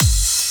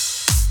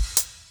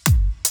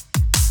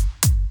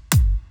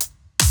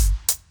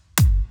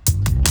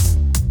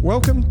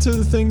Welcome to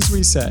The Things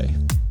We Say.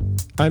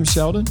 I'm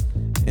Sheldon.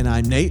 And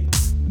I'm Nate.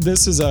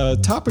 This is a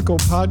topical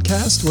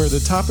podcast where the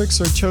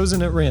topics are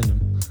chosen at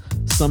random.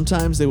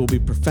 Sometimes they will be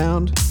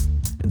profound,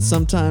 and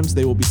sometimes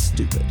they will be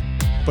stupid.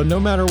 But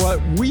no matter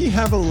what, we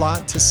have a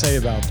lot to say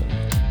about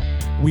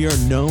them. We are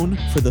known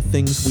for the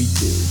things we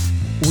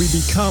do. We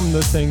become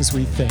the things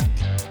we think.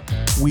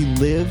 We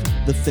live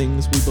the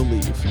things we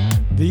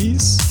believe.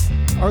 These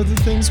are the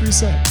things we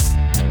say.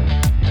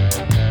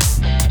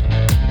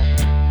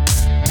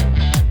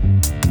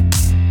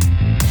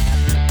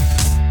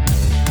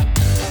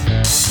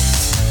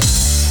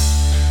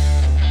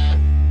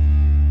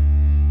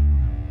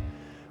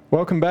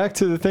 Welcome back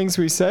to The Things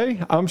We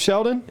Say. I'm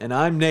Sheldon. And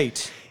I'm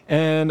Nate.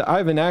 And I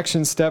have an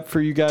action step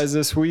for you guys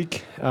this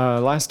week.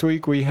 Last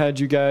week we had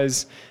you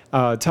guys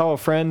tell a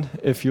friend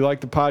if you like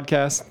the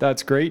podcast.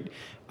 That's great.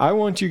 I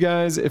want you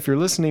guys, if you're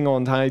listening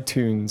on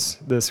iTunes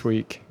this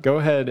week, go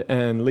ahead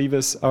and leave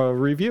us a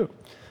review.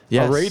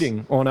 Yes. A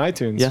rating on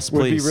iTunes. Yes, would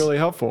please. be really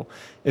helpful.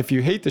 If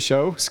you hate the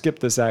show, skip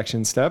this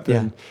action step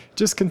and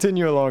just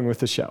continue along with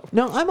the show.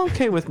 No, I'm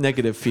okay with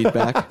negative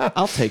feedback.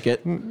 I'll take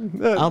it.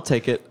 I'll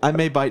take it. I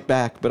may bite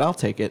back, but I'll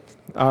take it.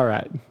 All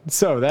right.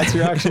 So that's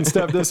your action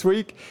step this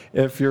week.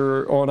 If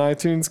you're on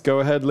iTunes,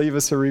 go ahead, leave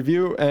us a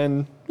review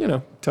and,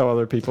 tell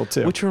other people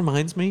too. Which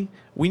reminds me,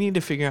 we need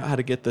to figure out how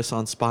to get this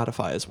on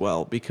Spotify as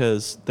well,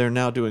 because they're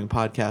now doing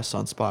podcasts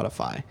on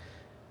Spotify.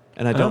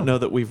 And I don't know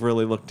that we've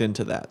really looked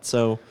into that.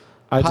 So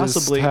I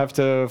possibly just have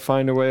to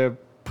find a way of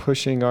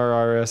pushing our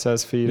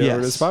RSS feed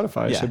over to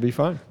Spotify. It should be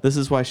fine. This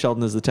is why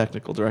Sheldon is the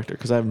technical director,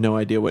 because I have no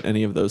idea what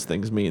any of those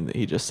things mean that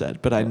he just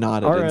said. But I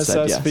nodded and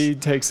said yes. RSS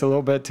feed takes a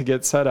little bit to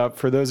get set up.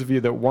 For those of you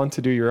that want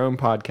to do your own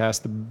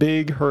podcast, the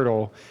big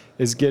hurdle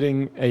is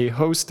getting a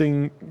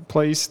hosting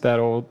place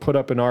that'll put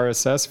up an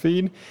RSS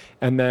feed.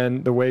 And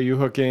then the way you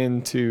hook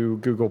into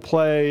Google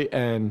Play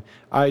and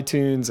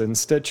iTunes and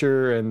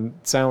Stitcher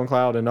and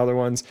SoundCloud and other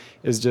ones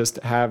is just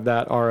have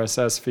that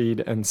RSS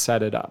feed and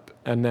set it up.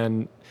 And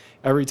then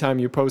every time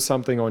you post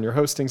something on your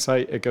hosting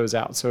site, it goes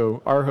out.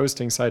 So our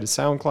hosting site is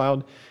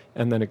SoundCloud,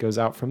 and then it goes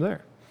out from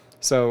there.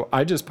 So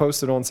I just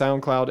post it on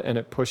SoundCloud, and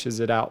it pushes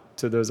it out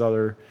to those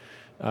other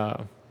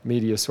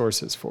media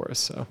sources for us.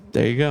 So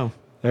there you go.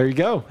 There you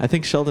go. I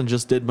think Sheldon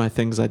just did my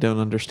things I don't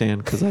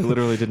understand, because I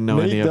literally didn't know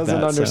any of that.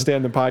 Nate doesn't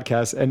understand the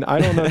podcast, and I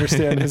don't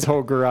understand his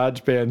whole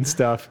GarageBand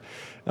stuff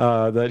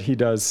that he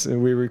does.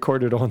 And we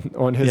record it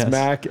on his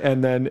Mac,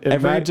 and then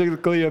it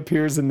magically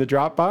appears in the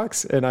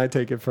Dropbox, and I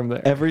take it from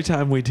there. Every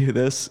time we do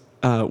this,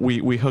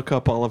 we hook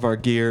up all of our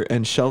gear,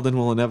 and Sheldon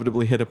will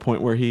inevitably hit a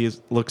point where he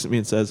looks at me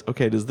and says,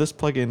 "Okay, does this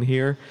plug in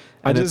here?"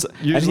 And I just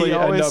usually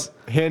end up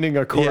handing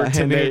a cord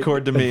to Nate. A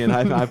cord to me, and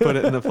I put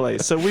it in the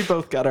place. So we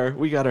both got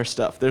our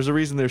stuff. There's a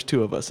reason there's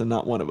two of us and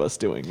not one of us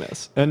doing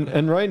this.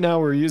 And right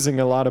now we're using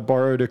a lot of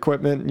borrowed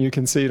equipment. You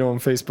can see it on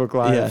Facebook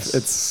Live. Yes.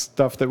 It's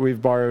stuff that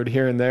we've borrowed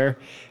here and there.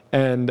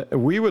 And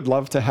we would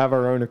love to have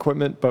our own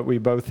equipment, but we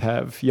both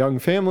have young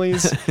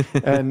families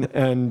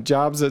and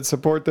jobs that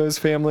support those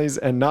families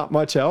and not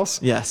much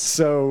else. Yes.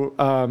 So,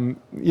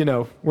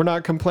 we're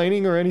not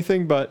complaining or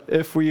anything, but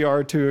if we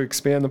are to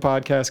expand the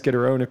podcast, get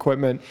our own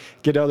equipment,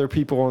 get other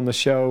people on the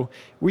show,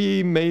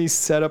 we may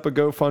set up a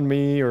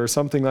GoFundMe or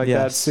something like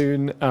that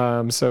soon.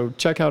 So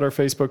check out our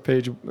Facebook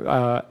page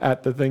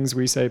at The Things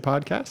We Say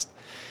Podcast.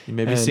 You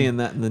may be seeing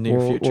that in the near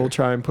future. We'll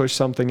try and push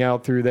something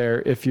out through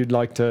there if you'd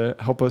like to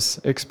help us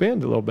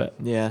expand a little bit.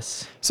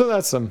 Yes. So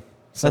that's some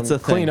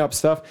cleanup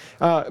stuff.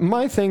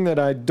 My thing that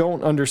I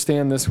don't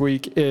understand this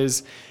week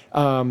is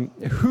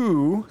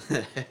who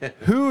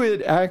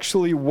it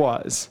actually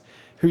was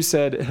who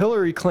said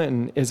Hillary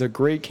Clinton is a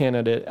great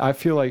candidate. I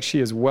feel like she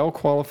is well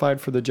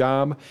qualified for the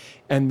job.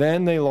 And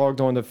then they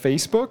logged on to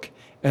Facebook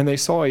and they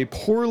saw a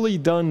poorly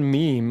done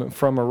meme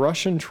from a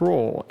Russian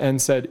troll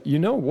and said, you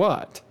know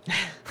what?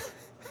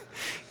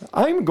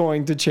 I'm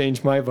going to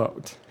change my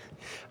vote.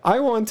 I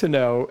want to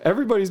know,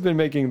 everybody's been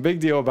making a big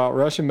deal about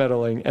Russian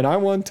meddling, and I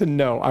want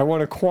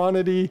a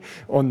quantity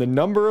on the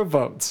number of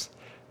votes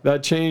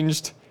that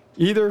changed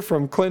either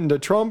from Clinton to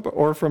Trump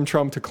or from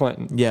Trump to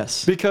Clinton.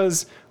 Yes.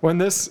 Because when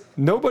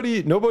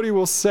nobody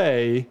will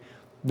say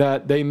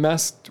that they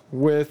messed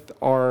with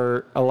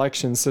our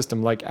election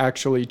system, like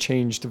actually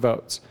changed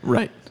votes.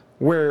 Right.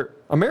 Where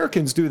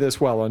Americans do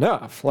this well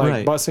enough,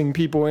 like busing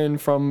people in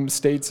from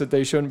states that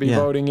they shouldn't be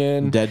voting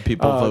in. Dead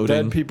people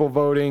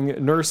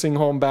voting. Nursing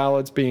home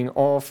ballots being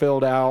all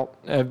filled out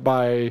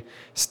by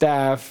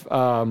staff.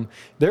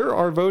 There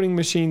are voting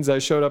machines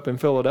that showed up in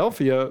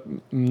Philadelphia a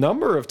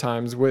number of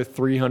times with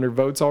 300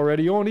 votes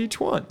already on each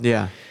one.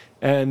 Yeah.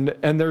 And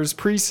there's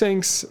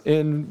precincts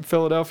in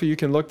Philadelphia, you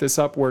can look this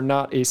up, where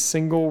not a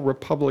single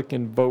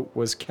Republican vote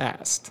was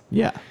cast.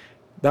 Yeah.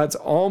 That's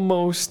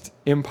almost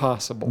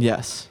impossible.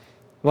 Yes.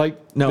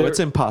 It's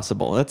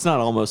impossible. That's not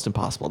almost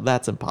impossible.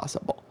 That's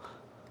impossible.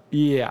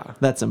 Yeah.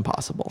 That's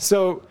impossible.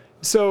 So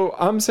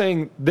I'm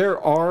saying there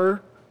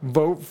are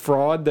vote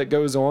fraud that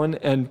goes on,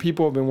 and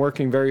people have been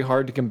working very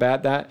hard to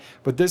combat that.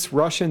 But this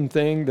Russian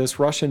thing, this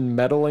Russian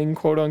meddling,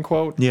 quote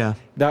unquote, Yeah.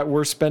 that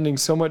we're spending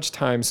so much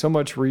time, so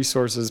much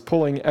resources,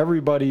 pulling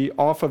everybody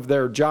off of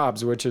their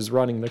jobs, which is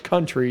running the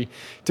country,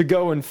 to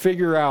go and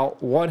figure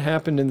out what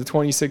happened in the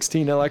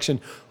 2016 election.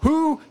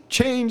 Who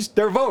changed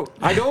their vote?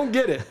 I don't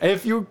get it.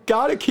 If you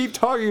got to keep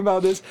talking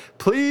about this,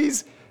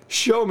 please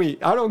show me.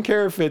 I don't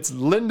care if it's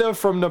Linda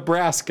from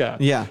Nebraska.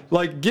 Yeah.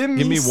 Like, give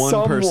me one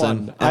someone.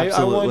 person.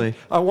 Absolutely.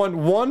 I want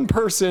one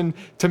person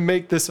to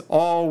make this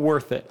all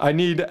worth it. I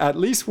need at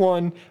least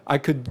one. I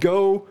could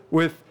go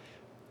with,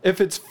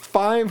 if it's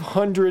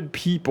 500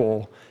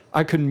 people,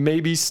 I could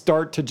maybe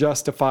start to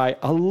justify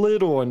a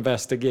little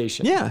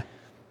investigation. Yeah.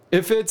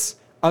 If it's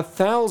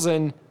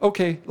 1,000,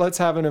 okay, let's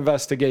have an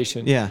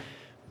investigation. Yeah.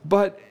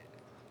 But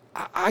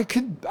I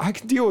could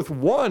deal with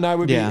one. I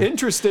would Yeah. be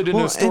interested in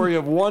Well, a story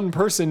of one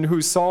person who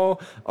saw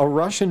a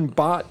Russian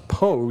bot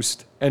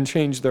post and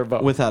changed their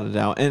vote. Without a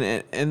doubt.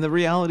 And the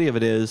reality of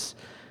it is,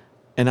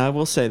 and I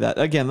will say that,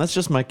 again, that's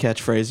just my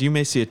catchphrase. You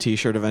may see a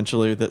T-shirt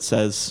eventually that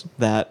says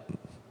that.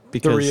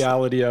 Because the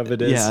reality of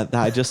it is. Yeah,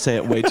 I just say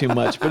it way too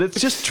much, but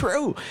it's just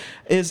true.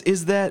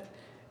 Is that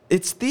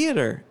it's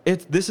theater.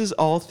 This is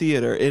all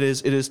theater. It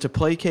is to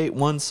placate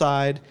one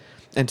side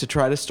and to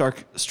try to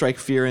strike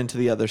fear into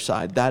the other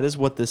side. That is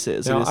what this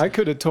is. Now, I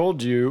could have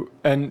told you,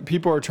 and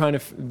people are trying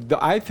to.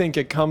 I think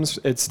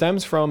it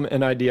stems from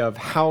an idea of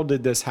how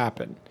did this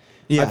happen.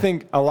 Yeah. I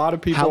think a lot of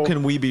people How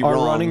can we be are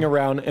wrong? running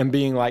around and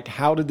being like,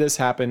 how did this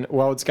happen?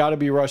 Well, it's got to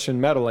be Russian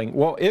meddling.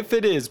 Well, if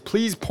it is,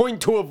 please point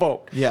to a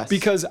vote. Yes.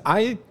 Because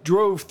I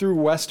drove through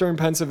Western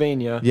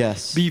Pennsylvania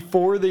Yes.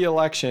 before the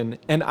election,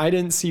 and I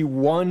didn't see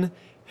one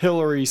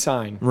Hillary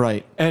sign.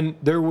 Right. And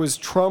there was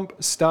Trump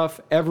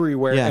stuff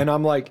everywhere. Yeah. And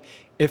I'm like,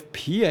 if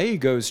PA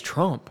goes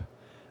Trump,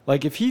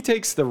 like if he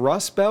takes the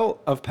Rust Belt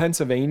of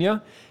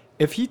Pennsylvania,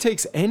 if he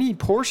takes any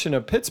portion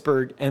of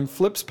Pittsburgh and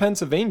flips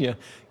Pennsylvania,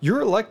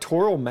 your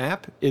electoral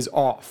map is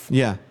off.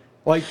 Yeah.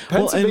 Like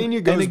Pennsylvania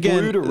and goes again,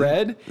 blue to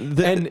red.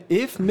 the- And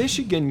if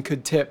Michigan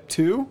could tip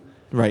too,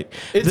 Right.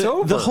 It's the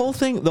over. whole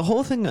thing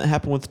that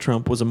happened with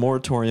Trump was a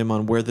moratorium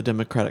on where the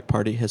Democratic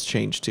Party has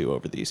changed to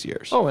over these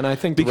years. oh, and I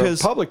think the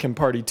Because- Republican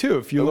Party too.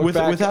 If you look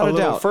back without a a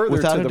little doubt, further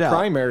without to a the doubt,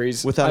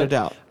 primaries, without a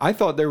doubt. I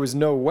thought there was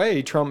no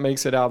way Trump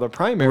makes it out of the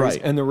primaries,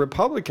 Right. and the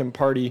Republican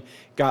Party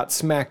got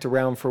smacked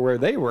around for where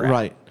they were at.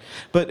 Right.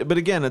 But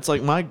again, it's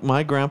like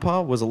my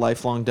grandpa was a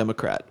lifelong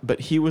Democrat,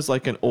 but he was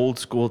like an old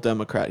school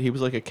Democrat. He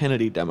was like a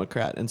Kennedy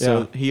Democrat. And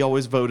so Yeah. he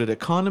always voted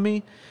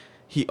economy.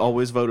 He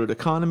always voted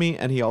economy,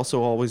 and he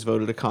also always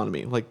voted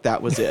economy. Like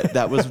that was it.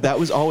 That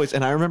was always.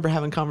 And I remember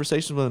having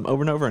conversations with him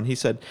over and over, and he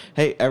said,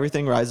 "Hey,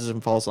 everything rises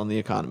and falls on the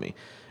economy."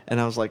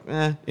 And I was like,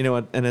 you know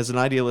what? And as an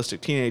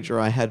idealistic teenager,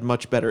 I had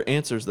much better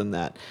answers than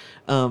that.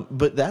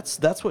 But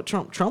that's what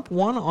Trump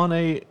won on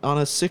a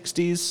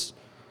 60s,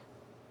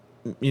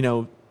 you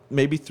know,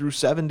 maybe through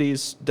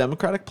 70s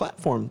Democratic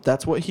platform.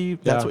 That's what he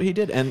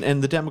did.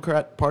 And the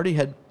Democrat Party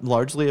had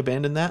largely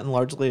abandoned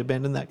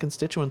that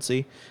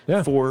constituency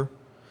Yeah. for.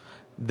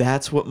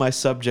 That's what my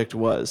subject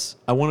was.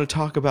 I want to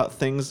talk about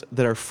things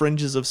that are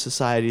fringes of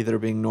society that are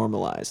being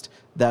normalized.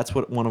 That's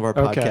what one of our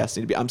Okay. podcasts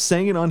need to be. I'm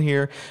saying it on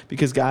here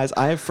because, guys,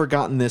 I have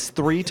forgotten this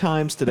 3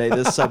 times today,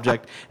 this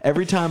subject.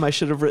 Every time I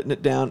should have written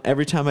it down,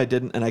 every time I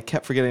didn't, and I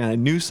kept forgetting. And I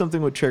knew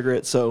something would trigger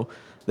it, so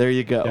there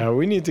you go. Yeah,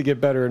 we need to get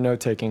better at note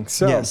taking.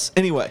 So Yes.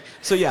 Anyway,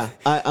 so yeah,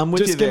 I'm with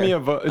just you give there. me a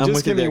vote. I'm Just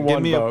with you give me there.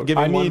 one vote. Give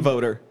me I one need-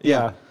 voter.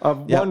 Yeah,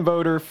 Yeah. one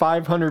voter,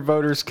 500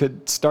 voters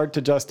could start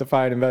to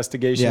justify an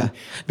investigation. Yeah.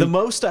 The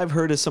most I've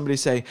heard is somebody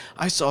say,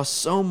 I saw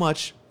so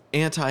much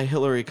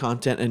anti-Hillary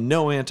content and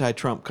no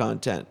anti-Trump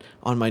content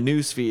on my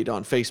news feed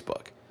on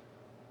Facebook.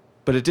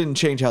 But it didn't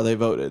change how they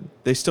voted.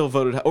 They still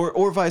voted,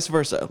 or vice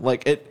versa.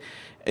 Like it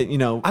you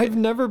know. I've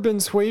never been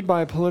swayed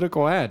by a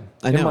political ad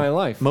I know. in my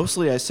life.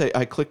 Mostly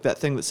I click that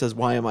thing that says,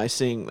 why am I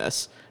seeing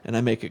this? And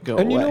I make it go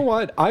And away. you know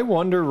what? I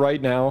wonder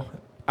right now,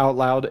 out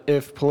loud,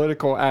 if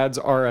political ads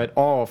are at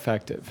all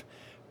effective,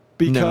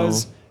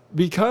 because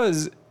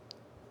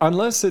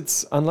unless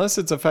it's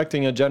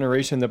affecting a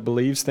generation that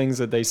believes things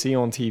that they see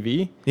on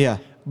TV, Yeah.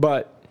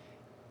 but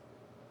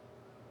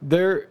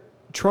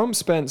Trump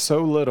spent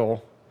so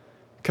little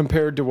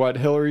compared to what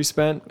Hillary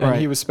spent, and Right.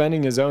 he was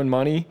spending his own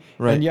money.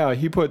 Right. And yeah,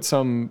 he put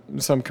some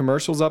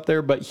commercials up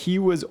there, but he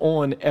was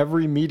on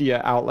every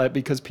media outlet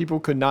because people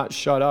could not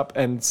shut up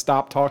and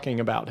stop talking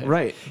about him.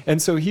 Right. And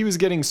so he was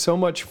getting so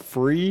much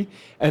free,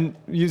 and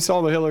you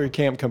saw the Hillary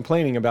camp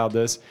complaining about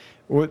this,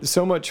 with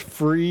so much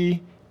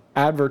free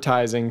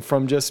advertising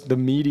from just the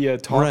media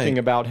talking Right.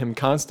 about him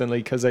constantly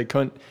because they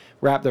couldn't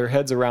wrap their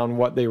heads around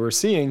what they were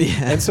seeing.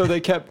 Yeah. And so they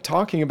kept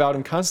talking about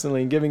him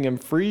constantly and giving him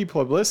free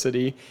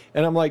publicity.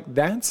 And I'm like,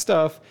 that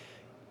stuff,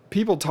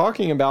 people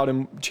talking about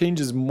him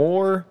changes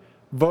more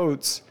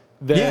votes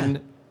than Yeah.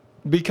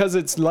 because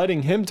it's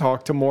letting him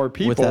talk to more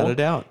people Without a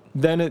doubt.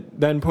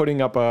 than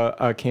putting up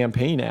a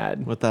campaign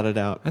ad. Without a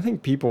doubt. I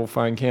think people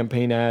find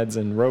campaign ads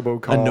and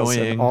robocalls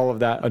Annoying. and all of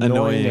that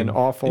annoying and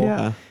awful.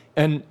 Yeah.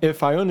 And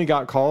if I only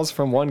got calls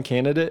from one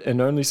candidate and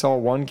only saw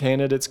one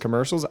candidate's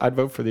commercials, I'd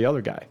vote for the other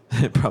guy.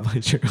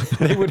 Probably true.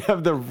 They would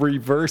have the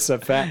reverse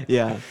effect.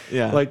 Yeah.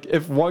 Like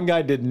if one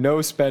guy did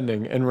no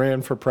spending and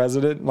ran for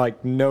president,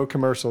 like no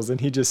commercials,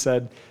 and he just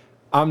said,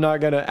 I'm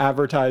not going to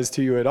advertise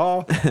to you at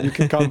all. You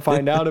can come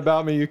find out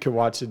about me. You can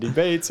watch the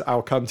debates.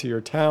 I'll come to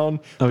your town.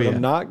 But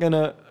I'm not going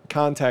to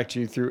contact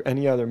you through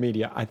any other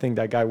media. I think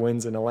that guy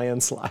wins in a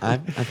landslide.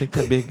 I think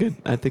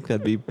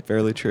that'd be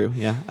fairly true.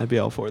 Yeah, I'd be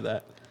all for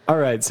that. All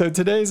right, so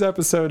today's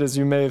episode, as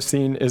you may have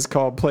seen, is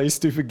called Play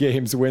Stupid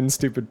Games, Win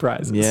Stupid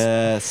Prizes.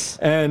 Yes.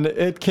 And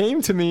it came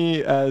to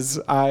me as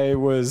I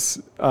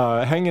was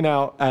hanging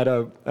out at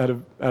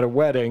a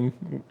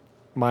wedding.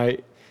 My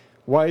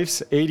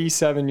wife's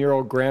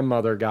 87-year-old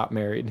grandmother got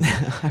married.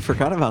 I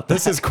forgot about that.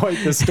 This is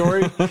quite the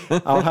story.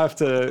 I'll have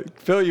to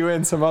fill you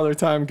in some other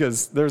time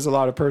because there's a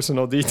lot of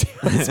personal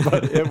details,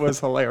 but it was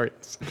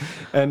hilarious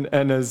and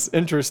as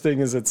interesting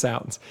as it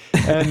sounds.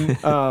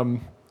 And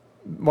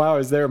while I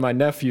was there, my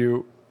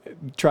nephew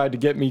tried to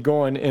get me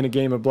going in a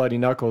game of Bloody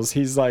Knuckles.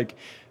 He's like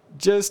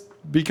just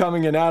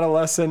becoming an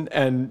adolescent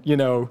and,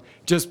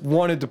 just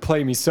wanted to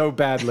play me so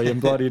badly in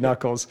Bloody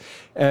Knuckles.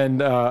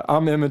 And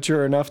I'm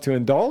immature enough to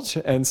indulge.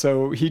 And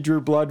so he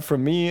drew blood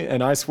from me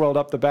and I swelled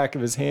up the back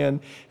of his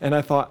hand. And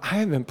I thought, I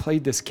haven't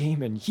played this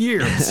game in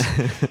years.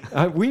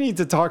 We need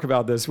to talk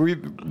about this. We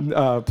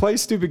play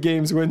stupid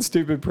games, win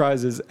stupid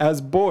prizes.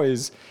 As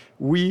boys,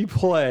 we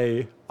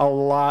play a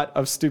lot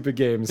of stupid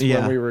games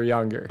when we were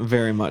younger.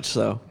 Very much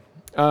so.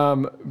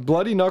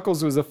 Bloody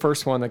Knuckles was the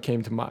first one that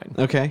came to mind.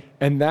 Okay.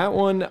 And that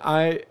one,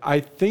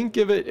 I think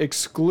of it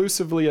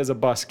exclusively as a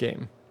bus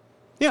game.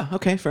 Yeah,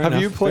 okay, fair enough.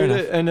 Have you played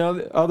it in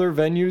other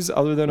venues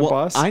other than a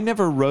bus? I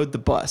never rode the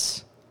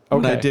bus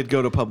when I did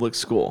go to public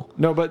school.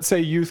 No, but say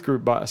youth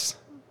group bus.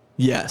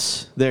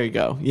 Yes, there you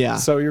go. Yeah.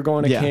 So you're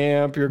going to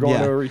camp, you're going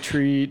to a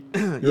retreat,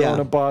 you're on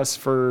a bus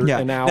for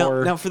an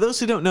hour. Now, for those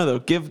who don't know, though,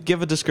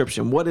 give a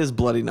description. What is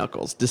Bloody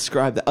Knuckles?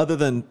 Describe that, other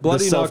than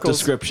Bloody the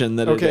self-description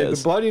that it is. Okay,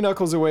 the Bloody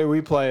Knuckles, the way we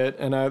play it,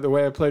 and the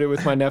way I played it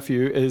with my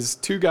nephew, is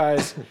two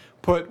guys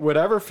put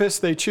whatever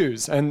fist they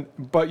choose,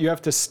 but you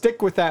have to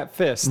stick with that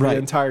fist the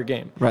entire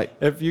game. Right.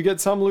 If you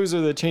get some loser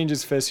that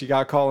changes fists, you got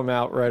to call him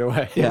out right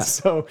away. Yeah.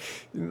 So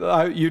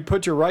you'd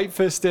put your right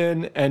fist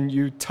in, and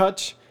you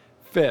touch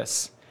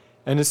fists.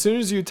 And as soon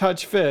as you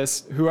touch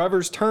fists,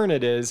 whoever's turn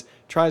it is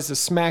tries to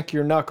smack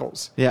your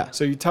knuckles. Yeah.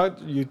 So you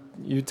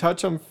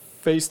touch them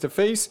face to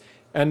face,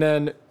 and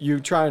then you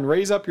try and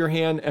raise up your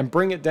hand and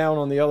bring it down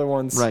on the other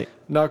one's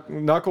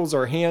knuckles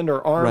or hand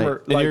or arm. Right.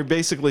 Or, and you're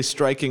basically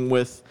striking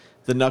with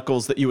the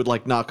knuckles that you would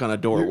knock on a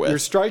door with. You're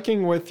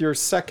striking with your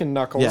second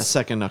knuckles. Yeah,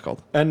 second knuckle.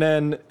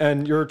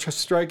 And you're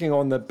striking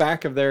on the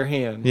back of their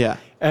hand. Yeah.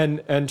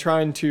 And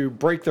trying to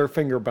break their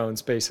finger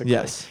bones, basically.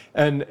 Yes.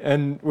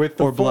 And with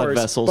the or blood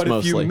vessels, but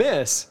mostly. If you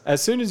miss,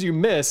 as soon as you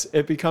miss,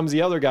 it becomes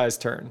the other guy's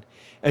turn.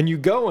 And you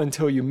go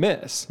until you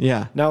miss.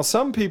 Yeah. Now,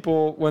 some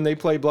people, when they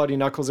play Bloody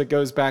Knuckles, it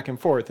goes back and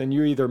forth, and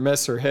you either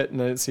miss or hit, and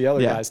then it's the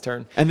other guy's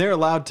turn. And they're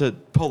allowed to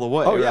pull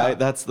away, right?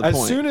 That's the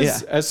point.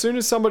 As soon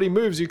as somebody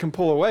moves, you can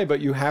pull away,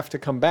 but you have to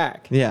come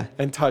back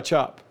and touch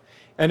up.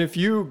 And if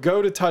you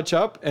go to touch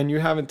up and you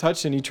haven't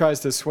touched and he tries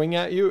to swing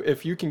at you,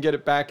 if you can get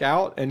it back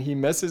out and he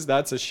misses,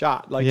 that's a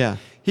shot.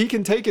 He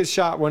can take his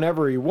shot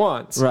whenever he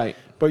wants. Right.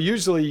 But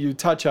usually you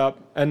touch up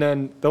and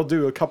then they'll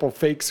do a couple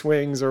fake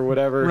swings or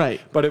whatever.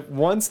 Right. But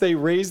once they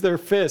raise their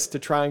fist to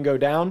try and go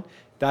down,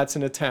 that's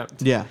an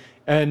attempt. Yeah.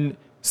 And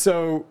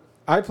so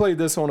I played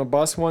this on a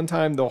bus one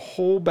time. The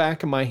whole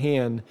back of my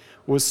hand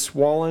was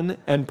swollen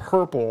and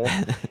purple,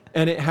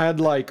 and it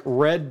had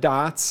red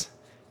dots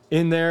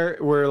in there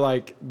where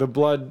the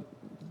blood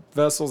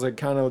vessels had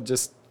kind of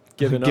just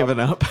given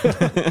up.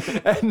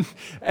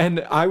 and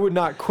I would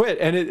not quit.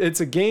 And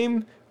it's a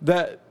game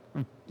that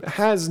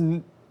has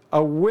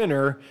a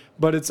winner,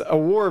 but it's a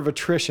war of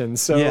attrition.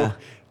 So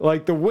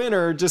the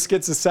winner just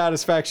gets the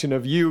satisfaction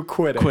of you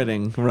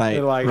quitting. Right.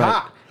 You're like,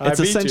 right. I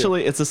beat you.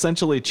 It's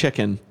essentially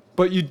chicken.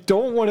 But you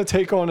don't want to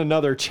take on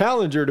another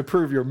challenger to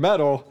prove your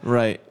medal.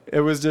 Right. It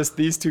was just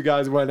these two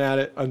guys went at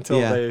it until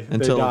they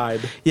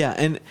died. Yeah,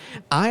 and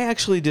I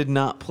actually did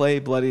not play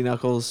Bloody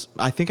Knuckles.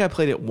 I think I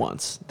played it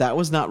once. That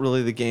was not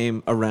really the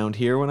game around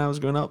here when I was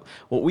growing up.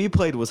 What we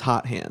played was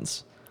Hot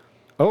Hands.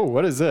 Oh,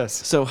 what is this?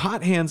 So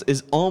Hot Hands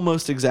is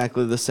almost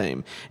exactly the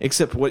same,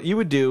 except what you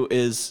would do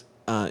is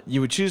you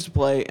would choose to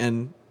play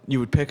and you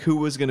would pick who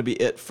was going to be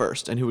it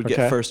first and who would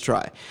get first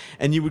try.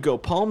 And you would go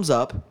palms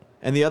up,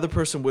 and the other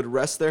person would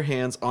rest their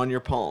hands on your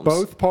palms.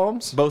 Both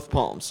palms? Both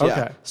palms. Yeah.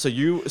 Okay. So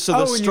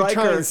the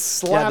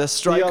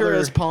striker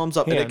is palms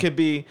up, and it could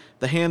be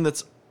the hand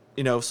that's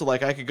so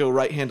I could go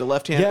right hand to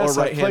left hand or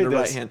right hand to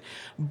right hand.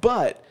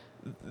 But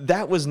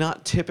that was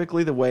not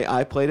typically the way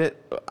I played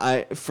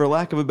it. For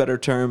lack of a better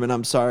term, and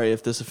I'm sorry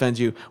if this offends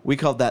you, we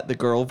called that the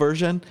girl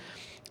version.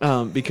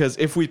 Because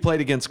if we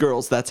played against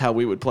girls, that's how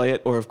we would play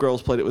it. Or if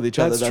girls played it with each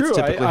other, that's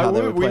typically how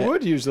they would play it. We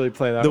would usually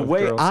play that the with way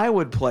girls. I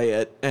would play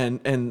it,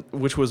 and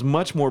which was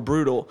much more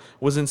brutal,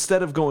 was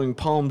instead of going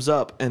palms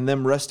up and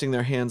them resting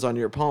their hands on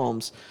your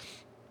palms,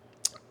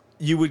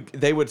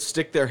 they would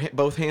stick their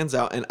both hands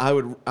out, and I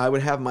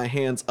would have my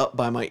hands up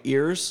by my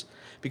ears,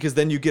 because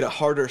then you get a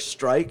harder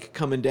strike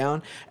coming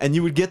down, and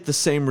you would get the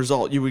same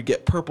result. You would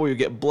get purple, you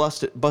get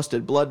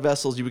busted blood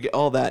vessels, you would get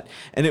all that.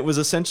 And it was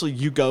essentially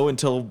you go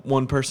until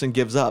one person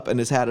gives up and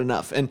has had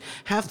enough. And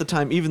half the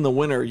time, even the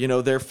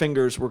winner, their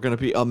fingers were going to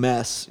be a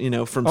mess,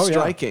 from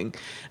striking.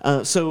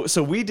 Yeah.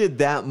 So we did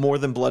that more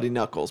than Bloody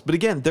Knuckles. But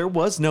again, there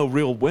was no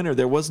real winner.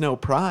 There was no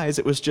prize.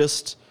 It was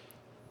just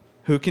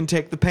who can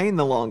take the pain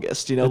the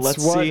longest.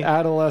 Let's what see.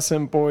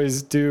 Adolescent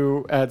boys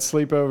do at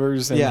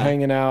sleepovers and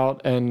hanging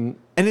out And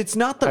it's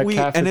not that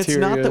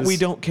we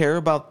don't care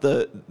about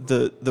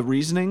the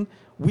reasoning.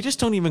 We just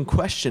don't even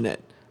question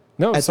it.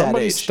 No,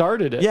 somebody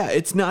started it. Yeah,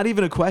 it's not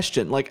even a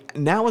question. Like,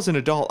 now as an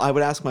adult, I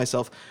would ask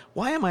myself,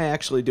 why am I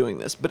actually doing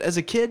this? But as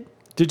a kid,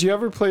 did you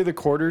ever play the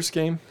quarters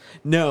game?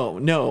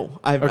 No.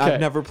 I've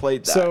never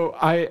played that. So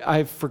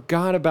I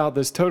forgot about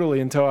this totally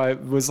until I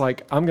was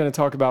like, I'm going to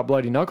talk about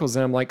Bloody Knuckles.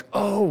 And I'm like,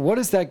 oh, what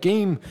is that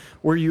game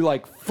where you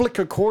like flick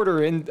a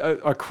quarter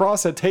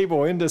across a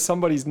table into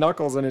somebody's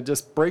knuckles and it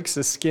just breaks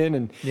the skin?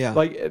 And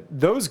like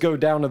those go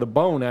down to the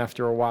bone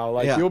after a while.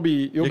 Like you'll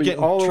be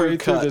all the way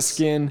through the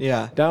skin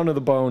down to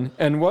the bone.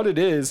 And what it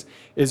is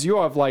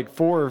you'll have like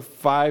 4 or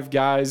 5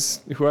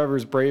 guys,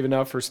 whoever's brave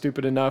enough or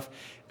stupid enough,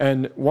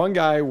 and one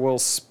guy will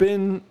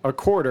spin a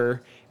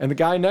quarter, and the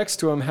guy next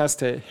to him has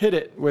to hit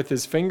it with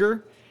his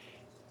finger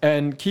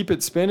and keep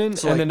it spinning.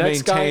 So and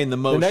like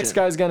the next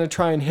guy's going to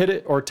try and hit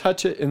it or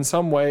touch it in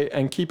some way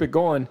and keep it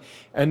going.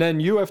 And then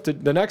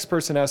the next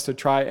person has to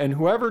try, and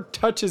whoever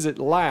touches it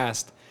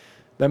last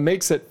that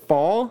makes it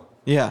fall,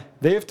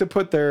 they have to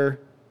put their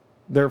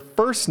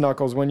first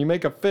knuckles, when you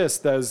make a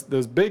fist, those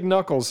big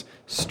knuckles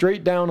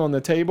straight down on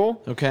the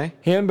table. Okay.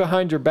 Hand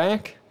behind your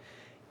back,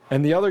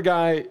 and the other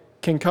guy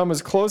can come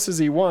as close as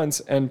he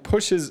wants and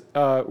pushes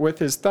with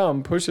his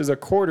thumb, pushes a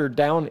quarter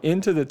down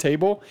into the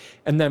table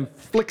and then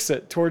flicks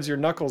it towards your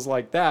knuckles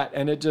like that.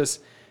 And it just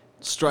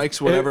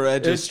strikes whatever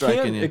edge is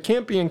striking you. It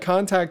can't be in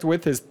contact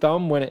with his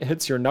thumb when it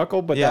hits your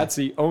knuckle, but that's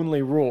the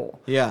only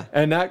rule. Yeah.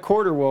 And that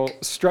quarter will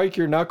strike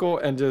your knuckle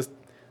and just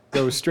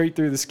go straight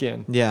through the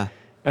skin. Yeah.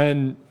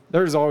 And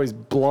there's always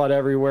blood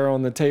everywhere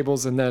on the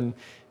tables. And then,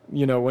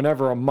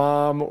 whenever a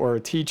mom or a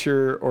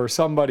teacher or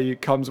somebody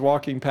comes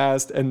walking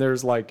past and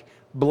there's like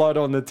blood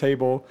on the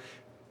table,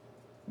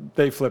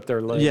 they flip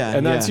their lid. Yeah,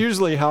 and that's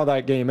usually how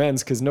that game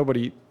ends, because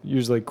nobody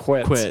usually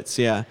quits.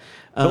 Yeah.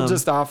 They'll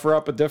just offer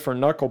up a different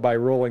knuckle by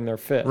rolling their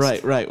fist.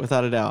 Right,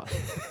 without a doubt.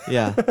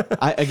 Yeah.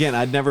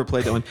 I'd never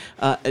played that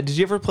one. Did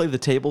you ever play the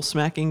table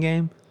smacking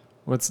game?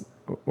 What's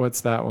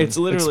that one? It's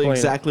literally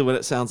exactly what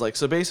it sounds like.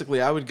 So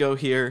basically, I would go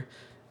here,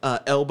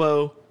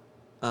 elbow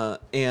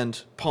and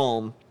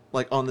palm,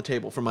 like on the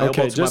table, from my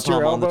elbow to just my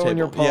palm your on the elbow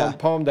table. and your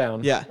palm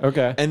down. Yeah.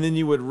 Okay. And then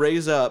you would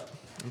raise up.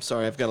 I'm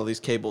sorry, I've got all these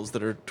cables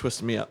that are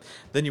twisting me up.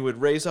 Then you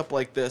would raise up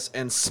like this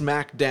and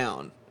smack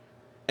down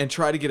and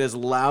try to get as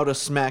loud a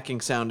smacking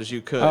sound as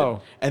you could.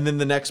 Oh. And then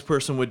the next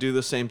person would do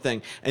the same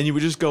thing. And you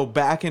would just go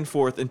back and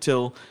forth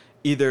until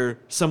either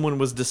someone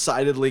was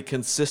decidedly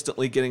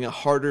consistently getting a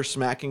harder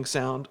smacking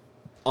sound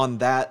on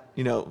that,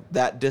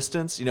 that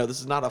distance.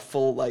 This is not a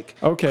full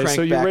Okay,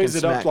 so you raise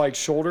it smack. up like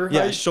shoulder height?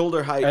 Yeah,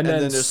 shoulder height, and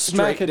then just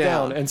smack it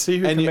down and see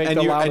who can make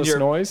the loudest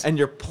noise? And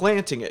you're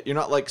planting it. You're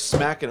not like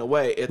smacking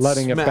away. It's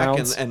letting smack it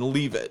bounce and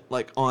leave it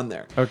like on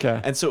there.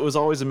 Okay. And so it was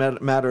always a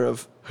matter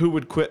of who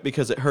would quit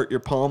because it hurt your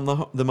palm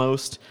the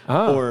most,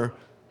 or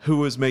who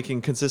was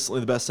making consistently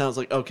the best sounds.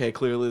 Like, okay,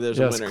 clearly there's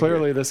a winner. Yes,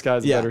 clearly here. This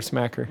guy's a better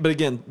smacker. But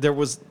again, there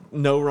was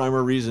no rhyme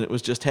or reason. It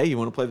was just, hey, you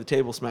want to play the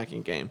table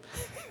smacking game?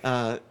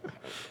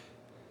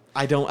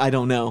 I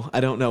don't know.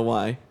 I don't know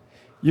why.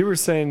 You were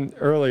saying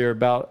earlier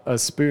about a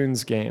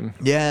spoons game.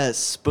 Yes,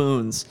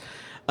 spoons.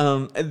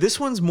 This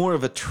one's more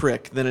of a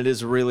trick than it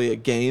is really a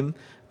game,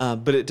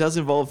 but it does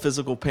involve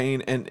physical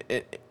pain, and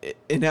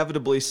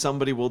inevitably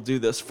somebody will do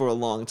this for a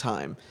long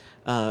time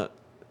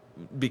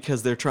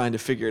because they're trying to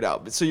figure it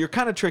out. So you're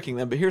kind of tricking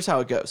them, but here's how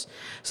it goes.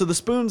 So the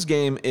spoons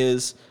game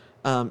is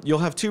you'll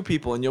have 2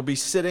 people, and you'll be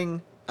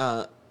sitting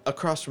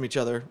across from each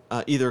other,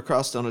 either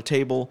across on a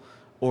table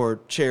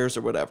or chairs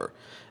or whatever.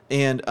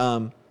 And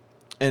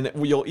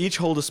you'll each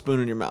hold a spoon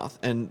in your mouth.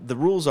 And the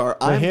rules are...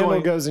 The handle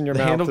goes in your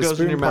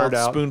mouth,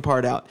 spoon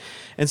part out.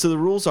 And so the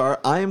rules are,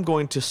 I am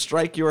going to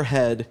strike your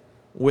head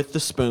with the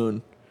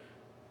spoon,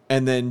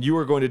 and then you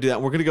are going to do that.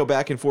 And we're going to go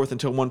back and forth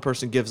until one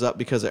person gives up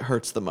because it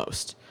hurts the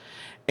most.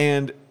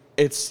 And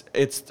it's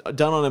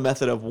done on a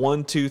method of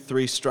 1, 2,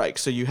 3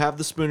 strikes. So you have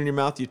the spoon in your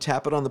mouth, you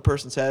tap it on the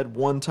person's head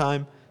 1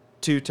 time,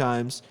 2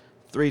 times,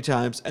 3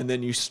 times, and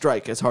then you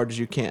strike as hard as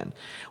you can.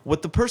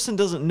 What the person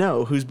doesn't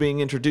know who's being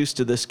introduced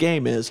to this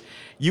game is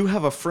you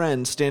have a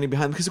friend standing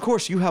behind, because of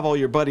course you have all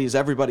your buddies,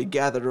 everybody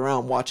gathered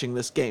around watching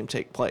this game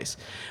take place.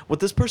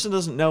 What this person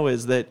doesn't know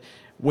is that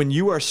when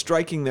you are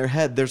striking their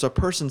head, there's a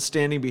person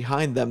standing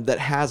behind them that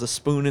has a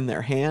spoon in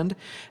their hand,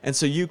 and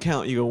so you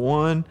count, you go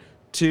 1,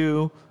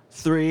 2,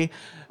 3.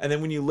 And then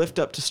when you lift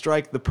up to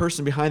strike, the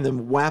person behind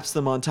them whaps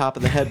them on top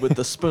of the head with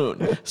the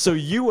spoon. So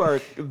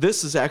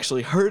this is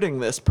actually hurting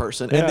this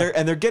person,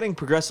 and they're getting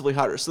progressively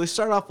harder. So they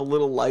start off a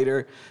little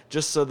lighter,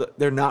 just so that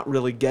they're not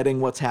really getting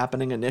what's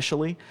happening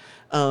initially.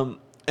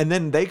 And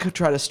then they could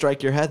try to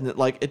strike your head, and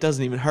it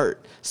doesn't even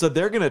hurt. So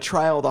they're going to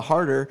try all the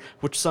harder,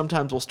 which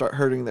sometimes will start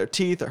hurting their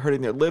teeth or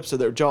hurting their lips, or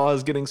their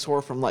jaws getting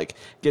sore from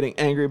getting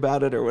angry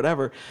about it or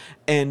whatever.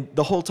 And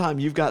the whole time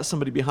you've got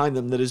somebody behind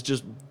them that is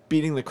just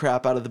beating the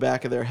crap out of the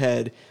back of their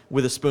head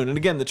with a spoon. And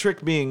again, the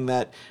trick being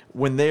that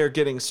when they are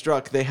getting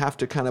struck, they have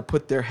to kind of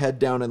put their head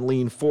down and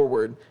lean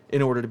forward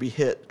in order to be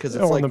hit, because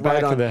it's on the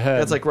back of the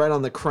head. It's right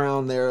on the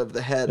crown there of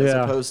the head, as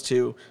opposed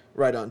to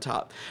right on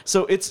top.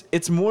 So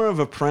it's more of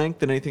a prank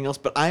than anything else,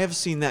 but I have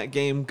seen that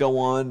game go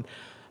on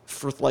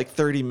for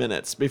 30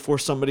 minutes before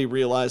somebody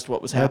realized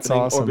what was happening,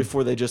 awesome. Or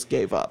before they just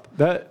gave up.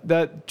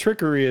 That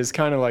trickery is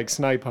kind of like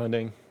snipe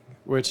hunting,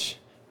 which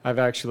I've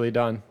actually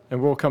done,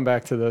 and we'll come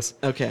back to this.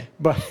 Okay.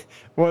 But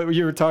what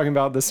you were talking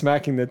about, the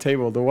smacking the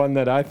table, the one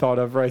that I thought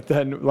of right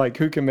then,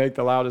 who can make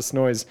the loudest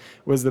noise,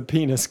 was the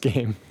penis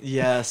game.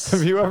 Yes.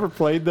 Have you ever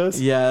played this?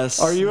 Yes.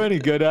 Are you any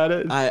good at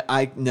it?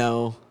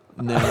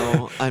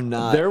 No, I'm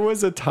not. There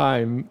was a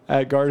time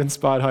at Garden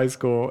Spot High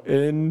School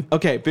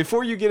Okay,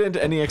 before you get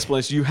into any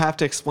explanation, you have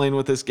to explain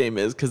what this game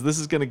is, because this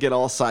is going to get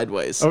all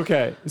sideways.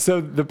 Okay,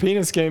 so the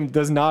penis game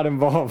does not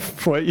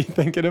involve what you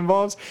think it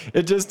involves.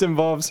 It just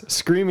involves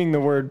screaming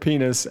the word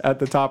penis at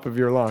the top of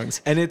your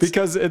lungs. And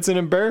because it's an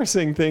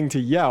embarrassing thing to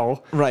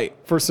yell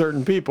for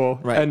certain people.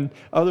 Right. And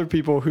other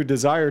people who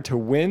desire to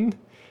win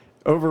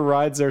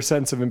overrides their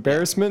sense of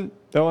embarrassment.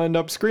 They'll end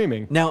up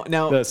screaming. Now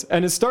this,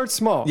 and it starts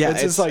small. Yeah,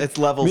 it's just it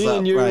levels me up,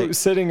 and you right.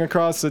 sitting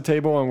across the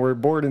table, and we're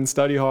bored in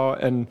study hall,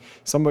 and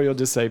somebody will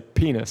just say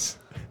penis,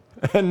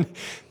 and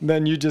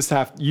then you just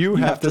have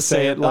to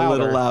say it louder. A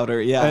little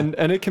louder, yeah.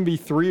 And it can be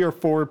 3 or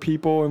 4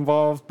 people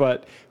involved,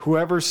 but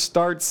whoever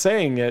starts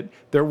saying it,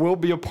 there will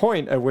be a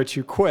point at which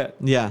you quit.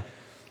 Yeah,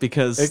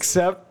 because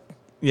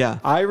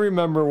I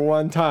remember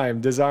one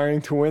time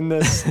desiring to win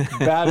this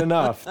bad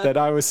enough that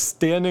I was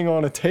standing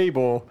on a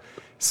table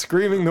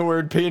screaming the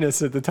word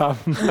penis at the top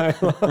of my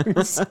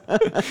lungs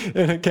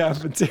in a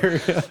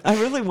cafeteria. I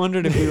really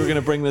wondered if we were going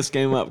to bring this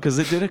game up, because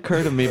it did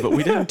occur to me, but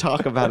we didn't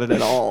talk about it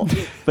at all.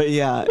 But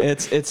yeah,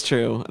 it's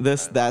true.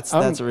 That's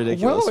a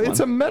ridiculous Well, it's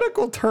a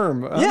medical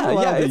term.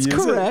 It's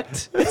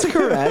correct. It's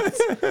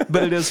correct.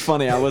 But it is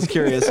funny. I was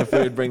curious if we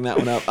would bring that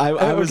one up.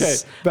 I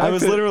was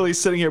literally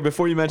sitting here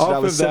before you mentioned it. I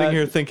was sitting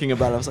here thinking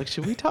about it. I was like,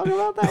 should we talk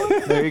about that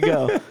one? There you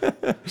go.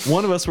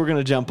 One of us were going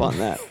to jump on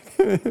that.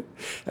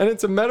 And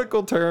it's a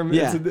medical term,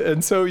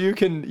 and so you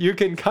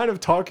can kind of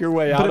talk your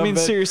way out of it. But I mean,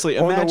 seriously,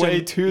 imagine the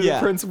way to the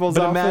principal's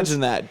office. But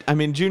imagine that. I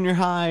mean, junior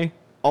high,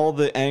 all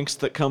the angst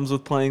that comes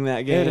with playing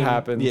that game. It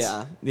happens.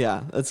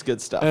 Yeah, that's good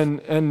stuff.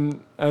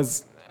 And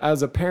as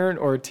a parent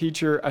or a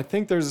teacher, I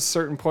think there's a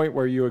certain point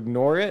where you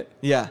ignore it.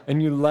 Yeah.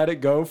 And you let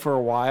it go for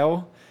a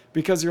while,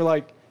 because you're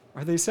like,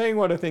 are they saying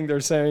what I think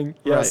they're saying?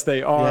 Yes,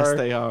 they are. Yes,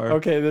 they are.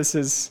 Okay, this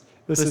is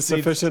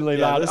sufficiently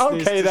loud.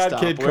 Okay, that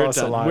kid crossed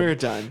the line. We're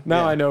done.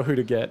 Now I know who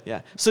to get.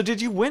 Yeah. So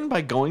did you win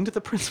by going to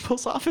the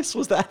principal's office?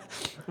 Was that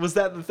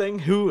the thing?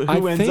 Who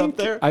ends up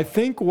there? I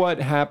think what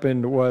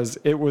happened was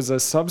it was a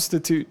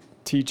substitute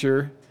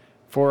teacher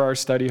for our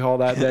study hall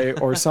that day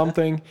or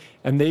something,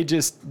 and they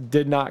just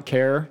did not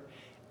care.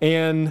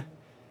 And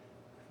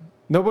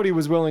nobody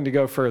was willing to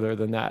go further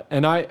than that.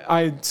 And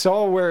I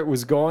saw where it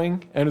was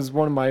going, and it was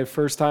one of my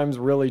first times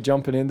really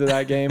jumping into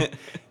that game.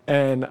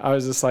 And I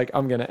was just like,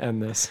 I'm going to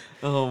end this.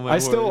 Oh, my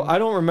word. I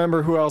don't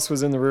remember who else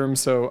was in the room,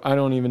 so I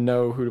don't even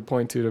know who to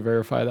point to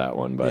verify that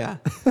one. But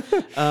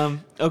yeah.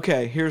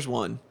 Okay, here's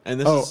one. And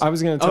this I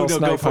was going to tell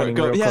snipe hunting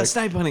real quick.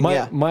 Snipe hunting,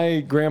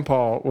 My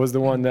grandpa was the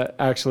one that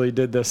actually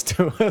did this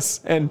to us,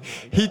 and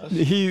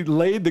he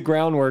laid the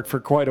groundwork for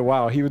quite a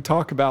while. He would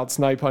talk about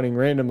snipe hunting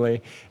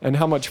randomly and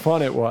how much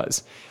fun it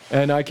was.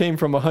 And I came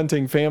from a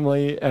hunting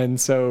family, and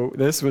so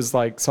this was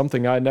like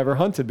something I'd never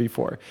hunted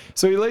before.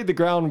 So he laid the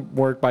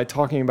groundwork by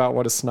talking about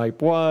what a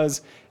snipe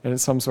was, and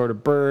it's some sort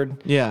of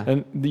bird. Yeah.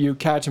 And you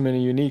catch them in a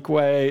unique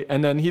way,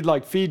 and then he'd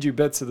feed you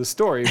bits of the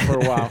story for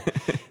a while.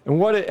 And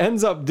what it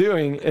ends up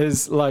doing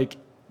is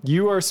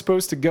you are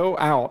supposed to go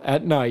out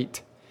at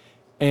night,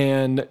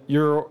 and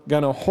you're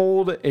going to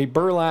hold a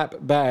burlap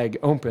bag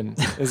open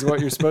is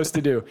what you're supposed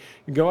to do.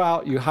 You go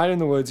out, you hide in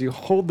the woods, you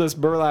hold this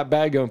burlap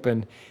bag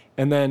open,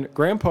 and then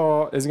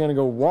Grandpa is going to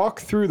go walk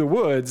through the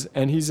woods,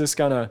 and he's just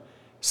going to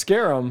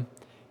scare them,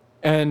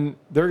 and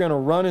they're going to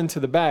run into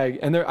the bag.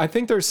 And I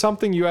think there's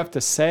something you have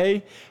to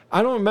say.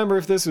 I don't remember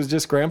if this was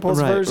just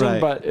Grandpa's version,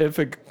 but if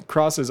it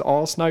crosses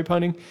all snipe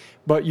hunting.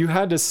 But you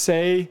had to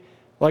say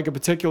a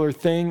particular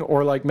thing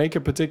or make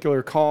a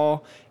particular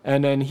call,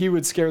 and then he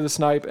would scare the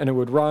snipe, and it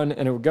would run,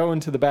 and it would go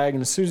into the bag.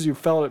 And as soon as you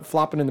felt it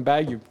flopping in the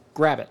bag, you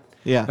grab it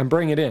and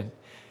bring it in.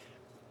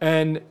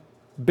 And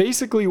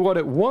basically what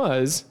it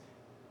was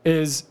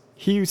is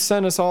he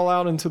sent us all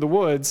out into the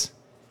woods,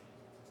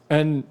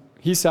 and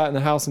he sat in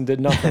the house and did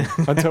nothing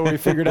until we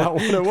figured out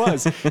what it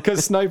was.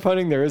 Because snipe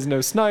hunting, there is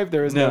no snipe,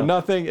 there is no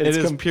nothing. It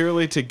is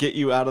purely to get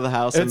you out of the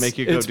house and make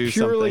you go do something. It's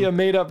purely a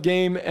made-up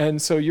game,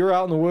 and so you're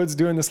out in the woods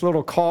doing this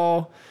little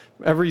call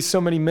every so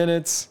many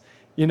minutes.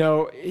 You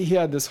know, he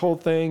had this whole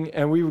thing,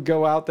 and we would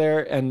go out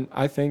there, and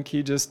I think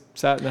he just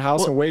sat in the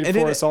house and waited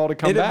for us all to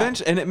come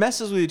back. And it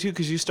messes with you, too,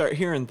 because you start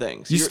hearing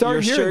things. You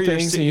start hearing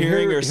things, and you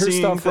hear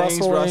stuff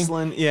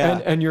rustling.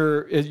 Yeah. And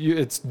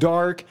it's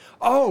dark.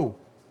 Oh,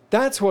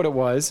 that's what it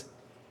was.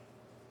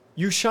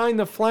 You shine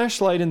the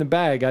flashlight in the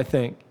bag, I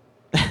think.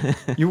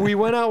 We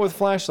went out with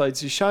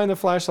flashlights. You shine the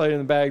flashlight in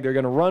the bag, they're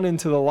going to run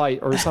into the light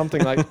or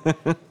something like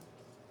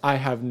I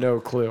have no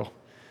clue.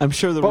 I'm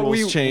sure the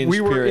rules change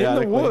we were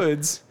periodically. In the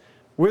woods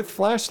with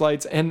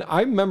flashlights, and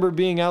I remember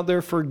being out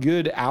there for a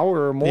good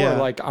hour or more,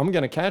 like, I'm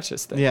going to catch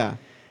this thing. Yeah.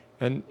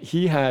 And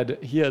he had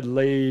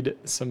laid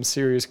some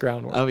serious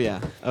groundwork. Oh, yeah.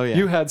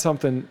 You had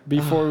something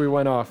before we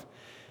went off,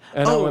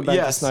 and I went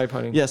back to snipe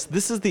hunting. Yes,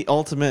 this is the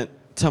ultimate,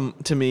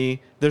 to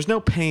me. There's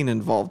no pain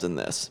involved in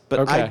this,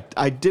 but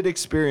I did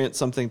experience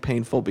something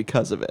painful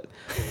because of it.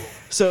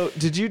 So,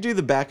 did you do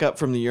the backup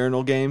from the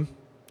urinal game?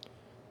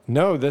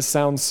 No, this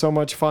sounds so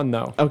much fun,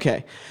 though.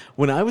 Okay.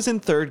 When I was in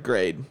 3rd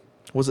grade,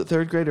 was it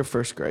 3rd grade or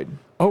 1st grade?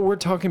 Oh, we're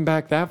talking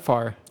back that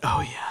far.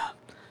 Oh, yeah.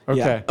 Okay.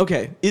 Yeah.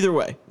 Okay. Either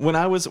way, when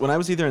I was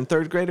either in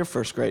 3rd grade or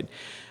 1st grade,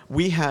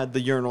 we had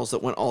the urinals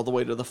that went all the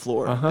way to the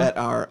floor at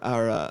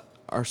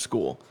our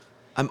school.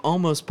 I'm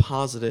almost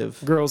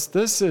positive. Girls,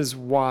 this is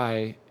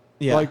why,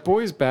 like,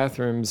 boys'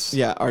 bathrooms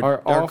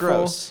are awful,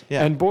 gross.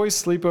 Yeah. And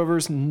boys'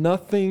 sleepovers,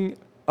 nothing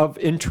of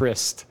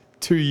interest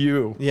to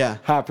you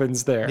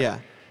happens there. Yeah.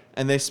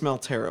 And they smell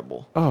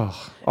terrible.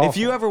 Oh, awful. If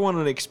you ever want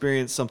to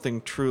experience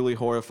something truly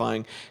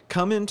horrifying,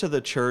 come into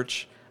the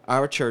church,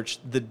 our church,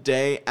 the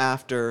day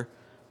after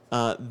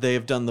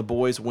they've done the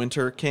boys'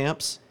 winter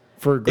camps.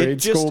 For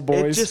grade school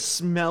boys? It just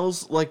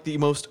smells like the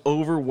most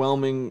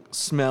overwhelming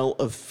smell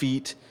of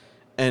feet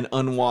and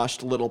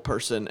unwashed little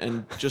person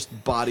and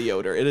just body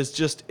odor. It is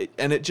just,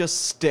 and it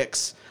just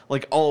sticks.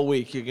 Like all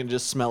week, you can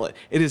just smell it.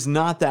 It is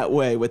not that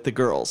way with the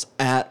girls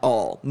at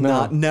all.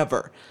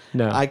 Never.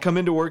 No. I come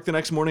into work the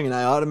next morning and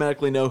I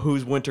automatically know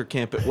whose winter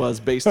camp it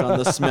was based on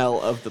the smell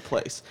of the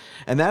place.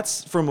 And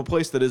that's from a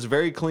place that is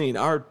very clean.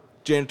 Our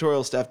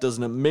janitorial staff does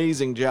an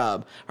amazing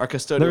job. Our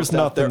custodial There's staff,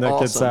 nothing they're that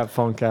awesome. gets that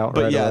funk out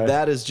But right away.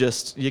 that is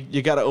just,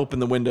 you got to open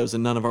the windows,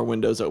 and none of our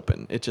windows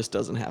open. It just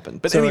doesn't happen.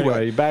 But so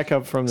anyway, you back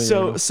up from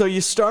the So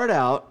you start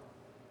out,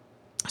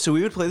 so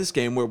we would play this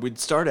game where we'd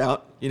start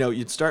out,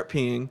 you'd start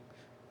peeing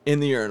in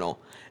the urinal,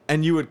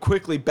 and you would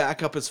quickly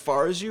back up as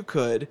far as you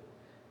could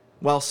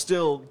while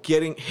still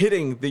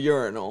hitting the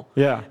urinal.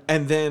 Yeah.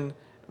 And then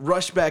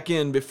rush back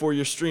in before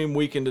your stream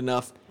weakened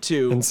enough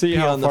to and see pee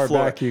how on the far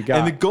floor. back you got.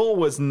 And the goal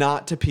was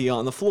not to pee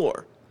on the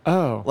floor.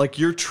 Oh. Like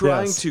you're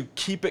trying to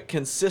keep it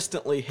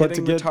consistently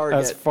hitting the target.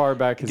 As far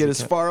back as get you as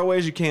can. far away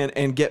as you can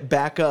and get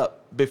back up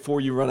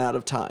before you run out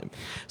of time.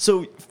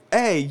 So,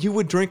 you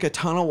would drink a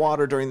ton of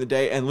water during the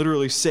day and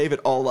literally save it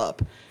all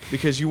up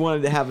because you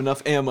wanted to have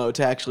enough ammo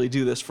to actually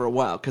do this for a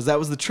while, because that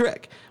was the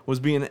trick, was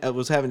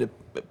having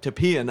to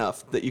pee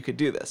enough that you could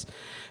do this.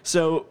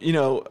 So,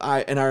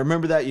 I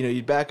remember that,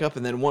 you'd back up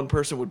and then one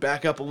person would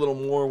back up a little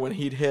more when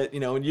he'd hit,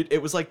 and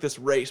it was like this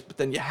race, but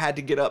then you had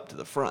to get up to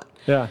the front.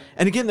 Yeah.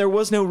 And again, there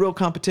was no real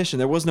competition.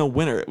 There was no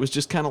winner. It was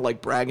just kind of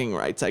like bragging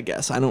rights, I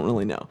guess. I don't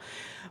really know.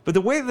 But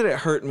the way that it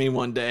hurt me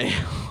one day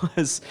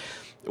was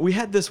we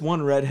had this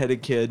one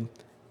redheaded kid,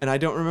 and I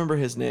don't remember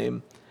his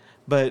name,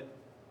 but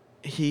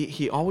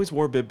he always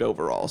wore bibbed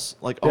overalls.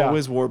 Like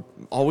always wore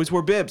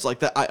bibs like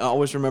that. I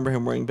always remember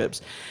him wearing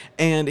bibs.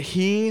 And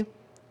he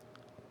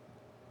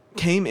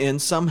came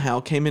into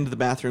the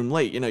bathroom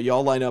late. You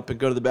all line up and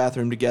go to the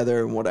bathroom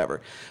together and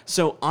whatever.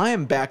 So I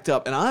am backed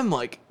up, and I'm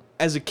like,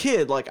 as a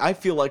kid, like, I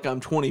feel like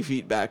I'm 20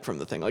 feet back from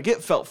the thing. Like,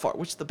 it felt far,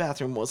 which the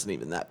bathroom wasn't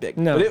even that big.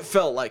 No. But it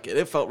felt like it.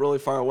 It felt really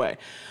far away.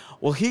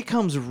 Well, he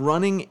comes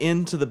running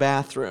into the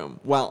bathroom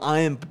while I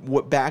am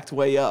backed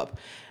way up.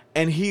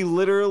 And he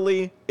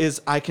literally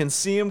I can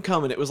see him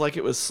coming. It was like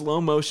it was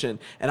slow motion.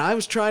 And I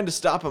was trying to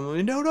stop him.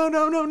 I mean,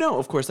 no.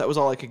 Of course, that was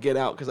all I could get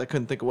out because I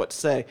couldn't think of what to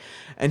say.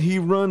 And he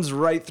runs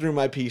right through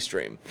my pee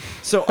stream.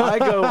 So I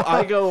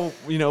go,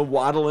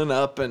 waddling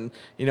up, and,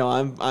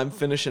 I'm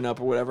finishing up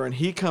or whatever. And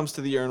he comes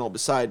to the urinal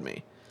beside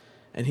me.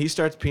 And he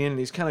starts peeing, and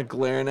he's kind of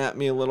glaring at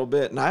me a little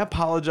bit. And I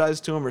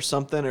apologized to him or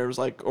something. Or it was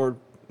like,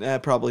 I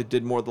probably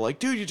did more than like,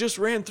 dude, you just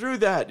ran through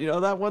that.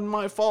 That wasn't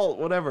my fault,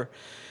 whatever.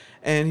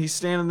 And he's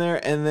standing there,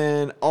 and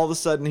then all of a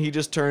sudden he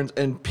just turns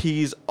and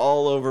pees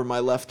all over my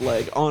left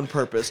leg on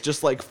purpose,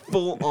 just like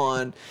full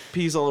on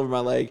pees all over my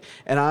leg.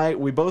 And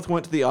we both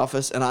went to the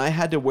office, and I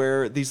had to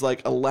wear these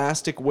like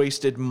elastic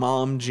waisted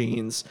mom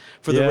jeans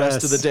for the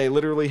rest of the day.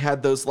 Literally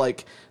had those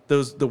like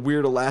the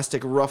weird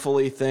elastic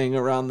ruffly thing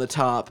around the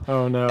top.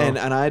 Oh no. And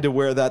I had to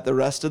wear that the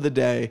rest of the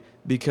day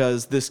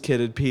because this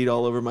kid had peed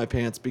all over my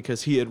pants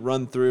because he had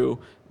run through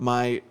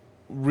my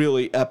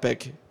really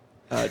epic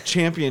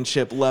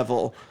championship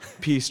level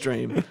P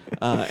stream,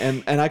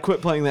 and I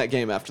quit playing that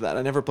game after that.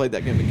 I never played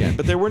that game again.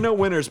 But there were no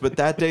winners. But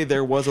that day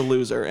there was a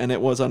loser, and it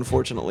was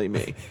unfortunately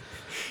me.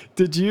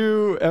 Did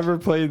you ever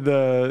play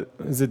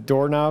is it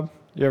Doorknob?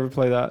 You ever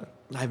play that?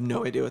 I have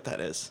no idea what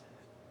that is.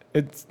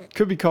 It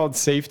could be called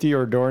Safety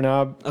or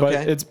Doorknob, but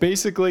Okay. it's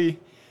basically,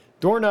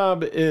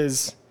 Doorknob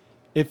is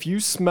if you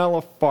smell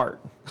a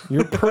fart,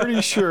 you're pretty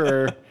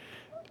sure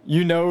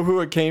you know who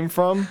it came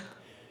from.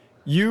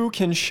 You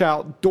can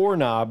shout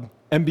Doorknob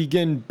and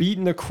begin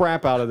beating the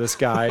crap out of this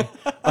guy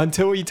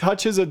until he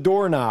touches a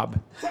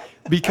doorknob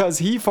because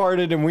he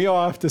farted and we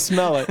all have to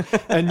smell it.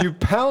 And you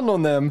pound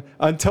on them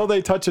until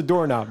they touch a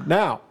doorknob.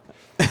 Now,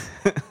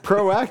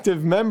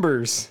 proactive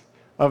members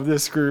of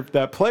this group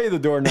that play the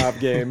doorknob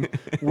game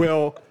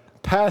will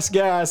pass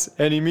gas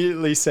and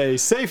immediately say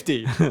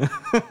safety.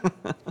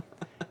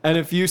 And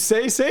if you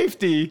say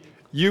safety,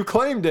 you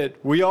claimed it.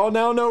 We all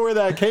now know where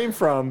that came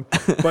from.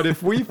 But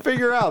if we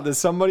figure out that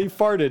somebody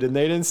farted and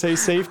they didn't say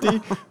safety,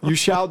 you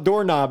shout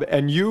doorknob,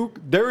 and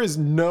there is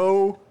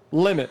no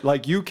limit.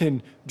 Like, you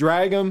can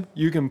drag them,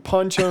 you can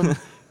punch them.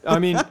 I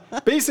mean,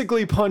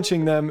 basically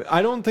punching them.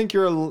 I don't think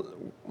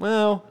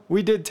well,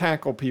 we did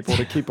tackle people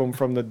to keep them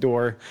from the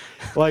door.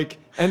 Like,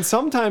 and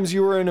sometimes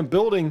you were in a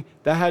building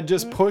that had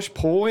just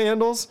push-pull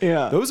handles.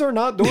 Yeah. Those are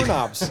not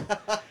doorknobs.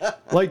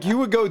 Like, you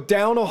would go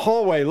down a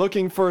hallway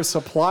looking for a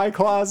supply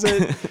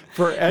closet,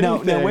 for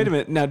anything. Now wait a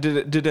minute. Now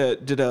did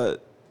a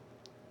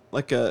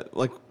I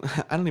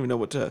don't even know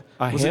what to.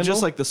 Was it handle?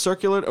 just like the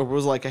circular, or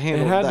was it like a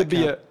handle? It had to that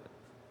be count?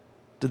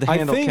 Did the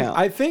handle count?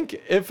 I think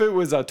if it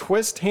was a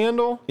twist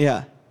handle,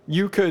 yeah.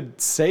 you could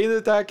say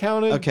that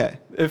counted. Okay.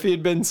 If he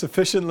had been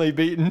sufficiently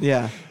beaten.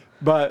 Yeah.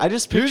 But I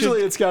just pictured,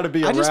 usually it's got to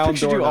be a I just round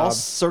pictured you all doorknob.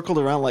 circled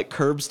around like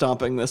curb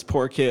stomping this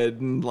poor kid,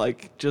 and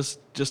like just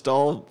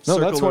all. No,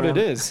 circled that's what around.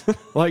 it is.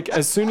 Like,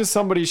 as soon as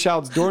somebody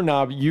shouts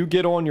doorknob, you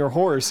get on your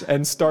horse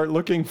and start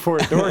looking for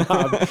a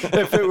doorknob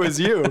if it was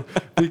you,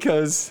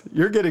 because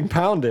you're getting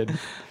pounded.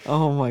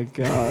 Oh my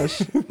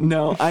gosh.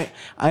 No, I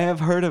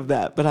have heard of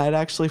that, but I'd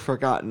actually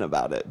forgotten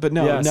about it. But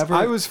no, Yes, never.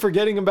 I was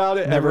forgetting about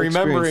it and never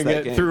remembering experienced it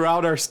that game.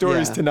 throughout our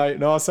stories Yeah. tonight.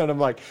 And all of a sudden I'm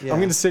like, Yeah. I'm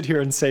going to sit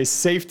here and say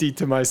safety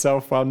to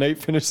myself while Nate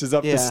finishes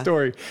up the Yeah.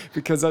 story,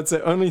 because that's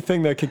the only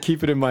thing that could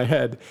keep it in my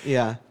head.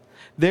 Yeah.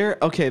 There's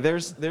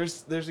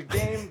a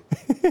game.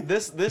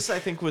 This I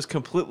think was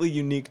completely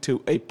unique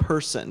to a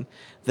person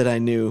that I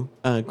knew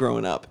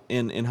growing up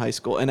in high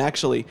school. And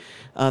actually,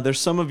 there's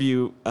some of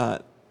you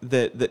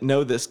that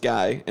know this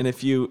guy, and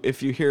if you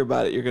hear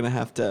about it, you're gonna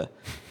have to.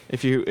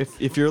 If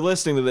you're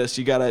listening to this,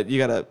 you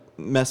gotta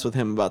mess with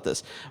him about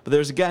this. But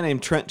there's a guy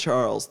named Trent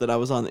Charles that I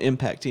was on the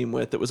Impact team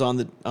with, that was on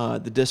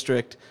the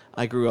district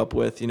I grew up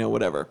with,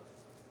 whatever.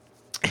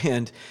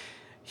 And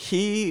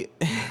he.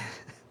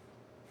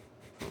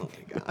 Oh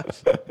my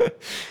gosh.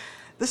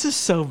 This is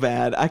so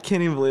bad. I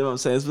can't even believe I'm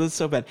saying this, but it's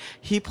so bad.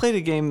 He played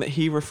a game that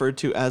he referred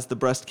to as the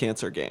breast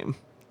cancer game.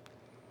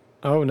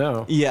 Oh,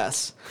 no.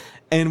 Yes.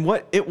 And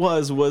what it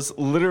was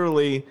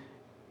literally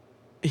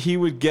he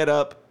would get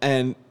up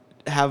and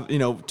have,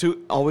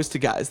 always to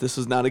guys. This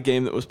was not a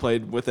game that was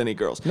played with any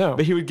girls. No.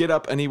 But he would get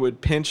up and he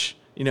would pinch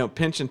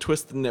and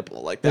twist the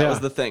nipple. Like, that Yeah. was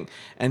the thing.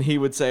 And he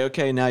would say,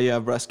 okay, now you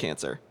have breast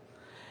cancer.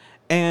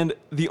 And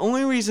the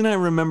only reason I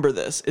remember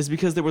this is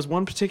because there was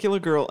one particular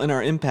girl in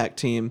our Impact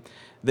team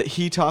that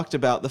he talked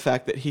about the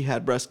fact that he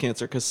had breast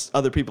cancer because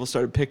other people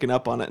started picking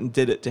up on it and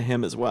did it to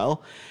him as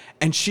well.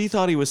 And she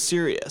thought he was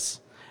serious.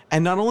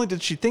 And not only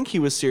did she think he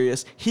was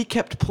serious, he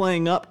kept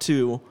playing up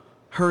to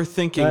her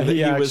thinking that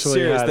he was actually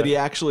serious, had that it. he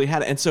actually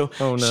had it. And so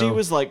Oh, no. she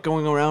was like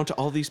going around to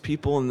all these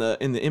people in the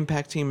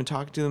Impact team and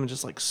talking to them and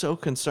just like so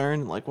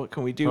concerned, like, what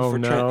can we do Oh, for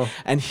no. Trent?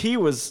 And he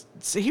was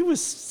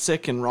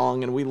sick and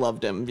wrong, and we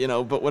loved him,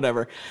 but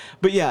whatever.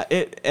 But yeah,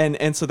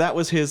 and so that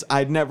was his.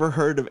 I'd never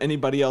heard of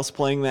anybody else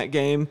playing that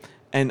game,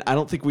 and I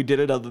don't think we did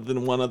it other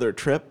than one other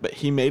trip, but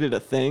he made it a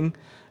thing.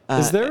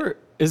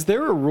 Is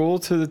there a rule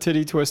to the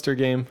titty twister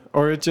game,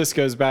 or it just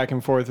goes back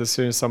and forth as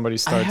soon as somebody I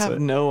starts have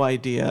it? no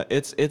idea.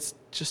 It's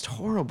just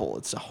horrible.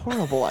 It's a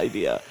horrible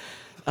idea.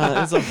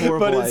 It's a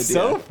horrible idea. But it's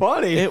so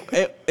funny.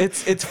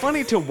 It's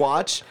funny to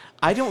watch.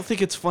 I don't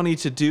think it's funny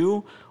to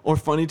do or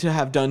funny to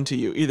have done to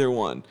you, either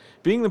one.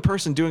 Being the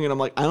person doing it, I'm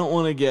like, I don't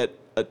want to get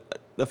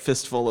a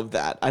fistful of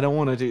that. I don't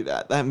want to do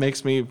that. That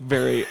makes me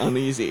very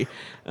uneasy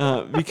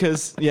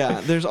because, yeah,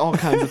 there's all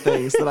kinds of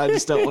things that I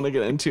just don't want to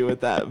get into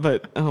with that.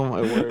 But, oh,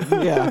 my word.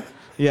 Yeah.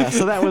 Yeah,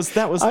 so that was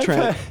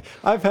Trent.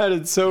 I've had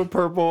it so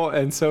purple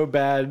and so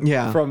bad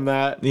Yeah. from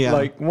that. Yeah.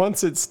 Like,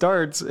 once it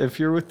starts, if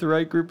you're with the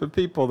right group of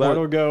people,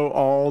 that'll go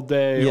all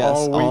day,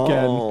 all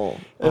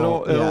weekend.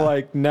 It'll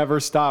like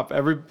never stop.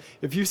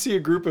 If you see a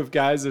group of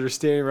guys that are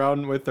standing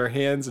around with their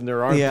hands in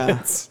their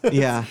armpits,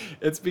 Yeah.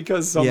 it's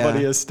because somebody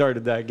Yeah. has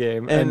started that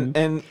game.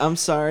 And I'm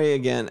sorry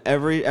again.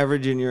 Every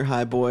junior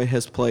high boy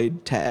has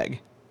played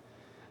tag,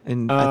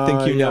 and I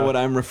think you know yeah. what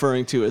I'm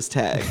referring to as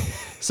tag.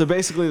 So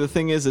basically, the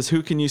thing is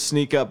who can you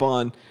sneak up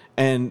on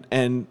and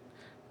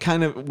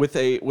kind of with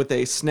a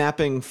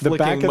snapping, back of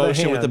flicking the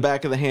motion with the hand.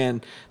 back of the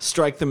hand,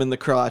 strike them in the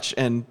crotch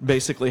and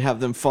basically have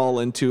them fall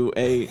into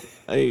a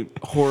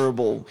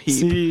horrible heap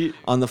See-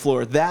 on the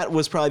floor. That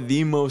was probably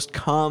the most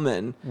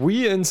common.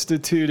 We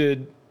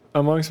instituted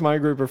amongst my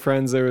group of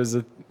friends, there was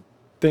a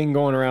thing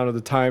going around at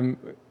the time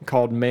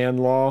called man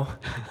law.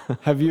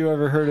 Have you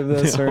ever heard of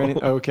this or No.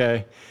 any?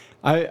 Okay.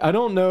 I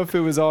don't know if it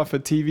was off a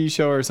TV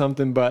show or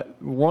something, but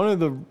one of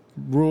the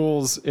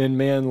rules in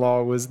man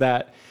law was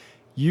that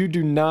you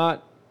do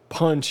not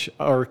punch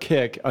or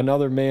kick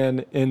another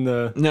man in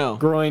the No.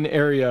 groin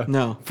area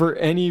No. for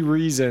any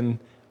reason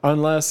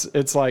unless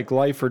it's like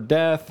life or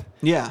death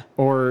Yeah.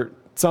 or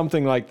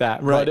something like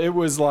that. Right. But it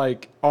was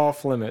like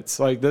off limits.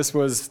 Like this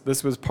was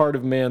part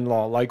of man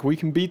law. Like we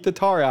can beat the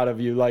tar out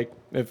of you, like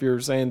if you're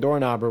saying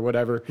doorknob or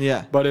whatever.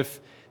 Yeah. But if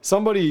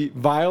somebody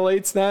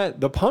violates that,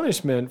 the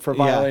punishment for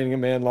Yeah. violating a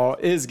man law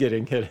is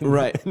getting hit in,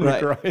 Right, in the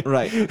right,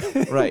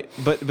 groin. right.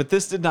 But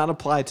this did not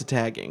apply to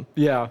tagging.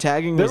 Yeah.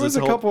 Tagging There was was its a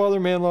whole- couple other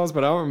man laws,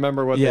 but I don't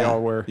remember what they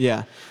all were.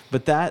 Yeah,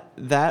 but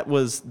that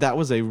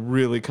was a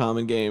really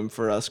common game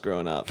for us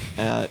growing up.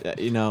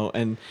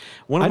 And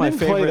one of I my didn't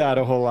favorite. play that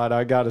a whole lot,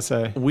 I gotta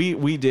say.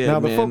 We did. Now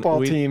the man. football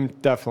We- team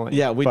definitely.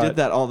 Yeah, we but did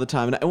that all the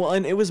time.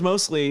 And it was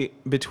mostly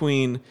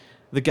between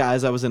the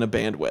guys I was in a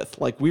band with.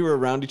 Like we were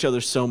around each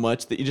other so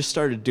much that you just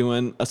started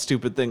doing a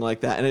stupid thing like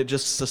that, and it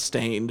just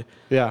sustained.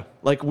 Yeah.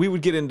 Like we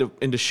would get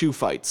into shoe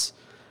fights,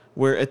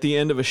 where at the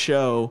end of a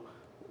show,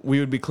 we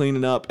would be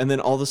cleaning up, and then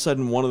all of a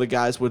sudden one of the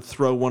guys would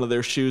throw one of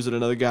their shoes at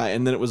another guy,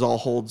 and then it was all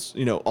holds,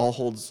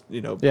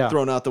 Yeah.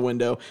 thrown out the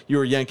window. You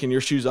were yanking your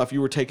shoes off.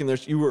 You were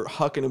you were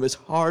hucking them as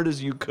hard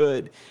as you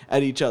could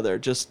at each other,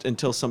 just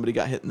until somebody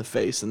got hit in the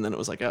face, and then it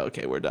was like, oh,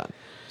 okay, we're done.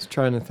 I was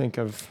trying to think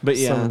of But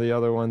some yeah. of the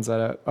other ones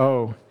that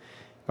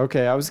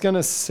okay, I was going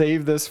to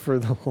save this for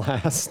the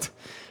last,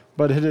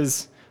 but it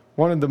is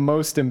one of the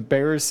most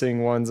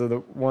embarrassing ones of the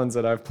ones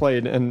that I've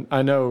played. And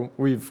I know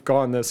we've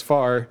gone this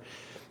far,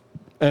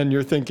 and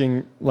you're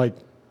thinking, like,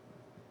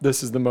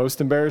 this is the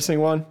most embarrassing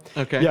one?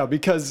 Okay. Yeah,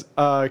 because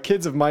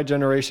kids of my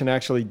generation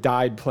actually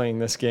died playing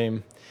this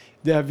game.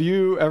 Have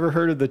you ever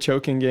heard of the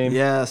choking game?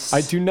 Yes.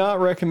 I do not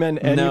recommend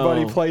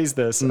anybody No. plays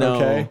this, No.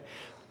 okay?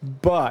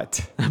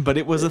 But But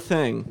it was a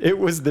thing. it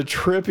was the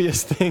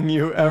trippiest thing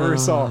you ever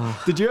saw.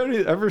 Did you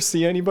ever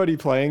see anybody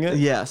playing it?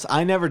 Yes,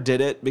 I never did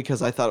it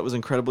because I thought it was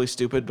incredibly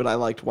stupid, but I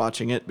liked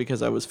watching it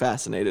because I was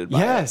fascinated by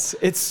it. Yes,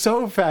 it's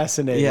so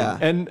fascinating. Yeah.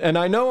 And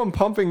I know I'm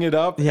pumping it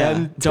up Yeah.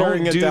 and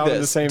tearing Don't it do down this.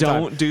 at the same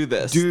time. Don't do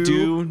this.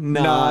 Do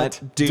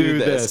not do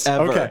this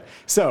ever. Okay,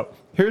 so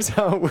here's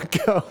how it would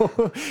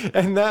go.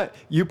 And that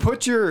you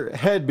put your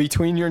head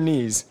between your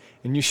knees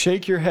and you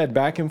shake your head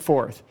back and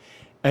forth.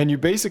 And you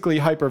basically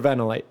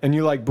hyperventilate and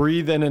you like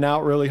breathe in and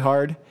out really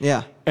hard.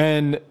 Yeah.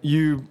 And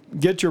you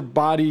get your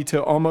body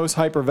to almost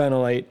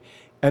hyperventilate.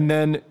 And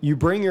then you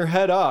bring your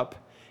head up.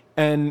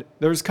 And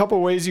there's a couple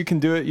ways you can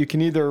do it. You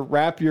can either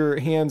wrap your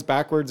hands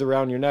backwards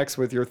around your necks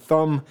with your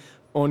thumb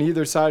on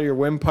either side of your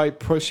windpipe,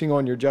 pushing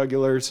on your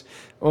jugulars,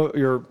 or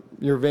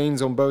your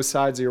veins on both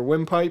sides of your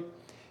windpipe.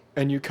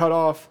 And you cut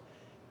off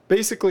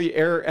basically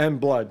air and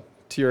blood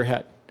to your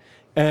head.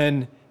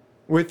 And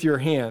with your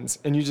hands.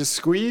 And you just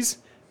squeeze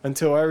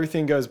until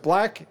everything goes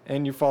black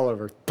and you fall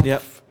over.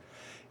 Yep.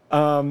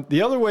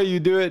 The other way you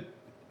do it,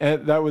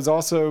 and that was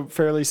also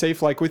fairly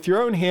safe, like with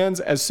your own hands,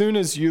 as soon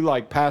as you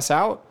like pass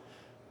out,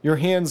 your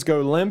hands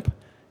go limp.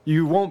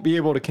 You won't be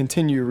able to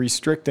continue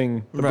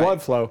restricting the Right.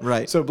 blood flow.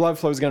 Right. So blood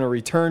flow is going to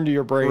return to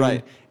your brain.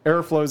 Right.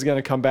 Airflow is going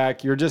to come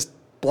back. You're just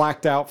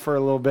blacked out for a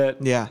little bit.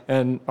 Yeah.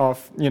 And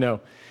off, Yeah.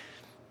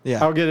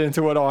 I'll get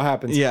into what all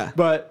happens. Yeah.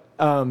 But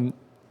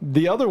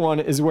the other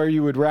one is where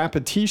you would wrap a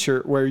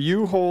T-shirt, where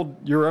you hold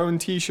your own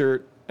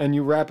T-shirt and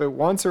you wrap it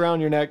once around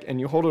your neck and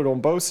you hold it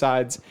on both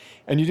sides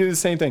and you do the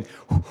same thing.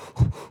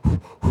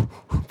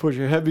 Put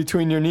your head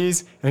between your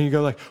knees and you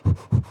go like,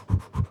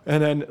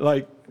 and then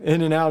like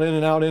in and out, in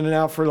and out, in and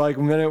out for like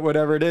a minute,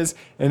 whatever it is.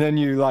 And then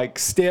you like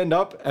stand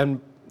up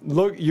and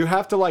look, you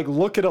have to like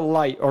look at a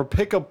light or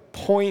pick a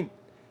point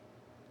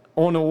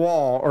on a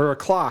wall or a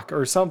clock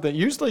or something.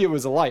 Usually it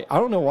was a light. I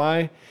don't know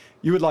why.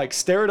 You would like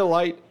stare at a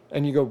light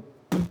and you go,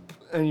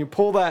 and you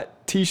pull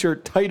that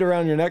T-shirt tight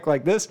around your neck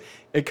like this.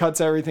 It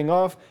cuts everything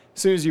off.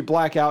 As soon as you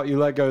black out, you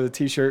let go of the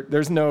T-shirt.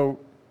 There's no.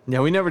 Yeah,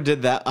 we never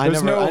did that. I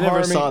There's never no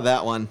harming- saw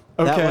that one.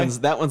 Okay.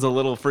 That one's a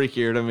little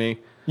freakier to me.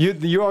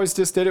 You always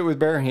just did it with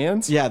bare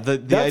hands. Yeah, the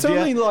That's idea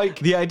only like-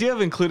 the idea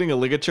of including a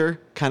ligature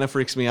kind of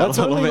freaks me out That's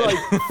a little only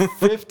bit. like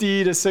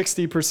 50 to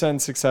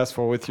 60%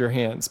 successful with your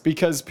hands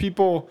because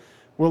people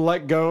will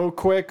let go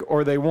quick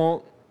or they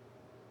won't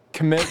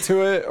commit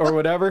to it or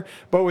whatever.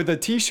 But with a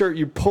T-shirt,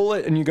 you pull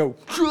it and you go,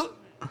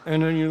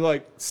 and then you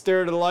like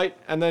stare at the light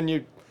and then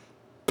you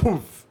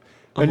poof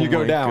and Oh you go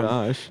my down.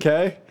 gosh.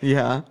 Okay.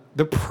 Yeah.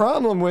 The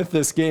problem with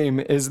this game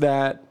is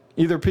that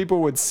either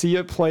people would see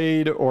it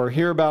played or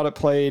hear about it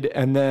played,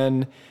 and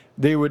then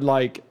they would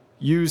like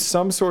use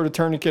some sort of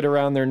tourniquet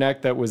around their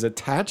neck that was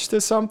attached to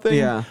something,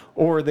 Yeah.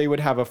 or they would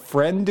have a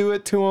friend do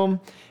it to them.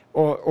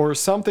 or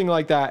something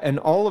like that. And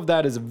all of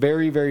that is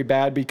very, very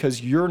bad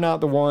because you're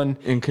not the one,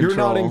 you're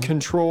not in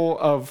control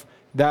of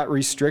that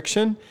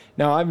restriction.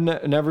 Now, I've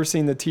never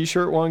seen the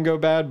t-shirt one go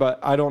bad, but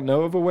I don't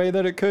know of a way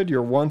that it could.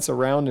 You're once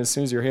around, as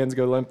soon as your hands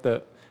go limp,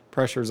 the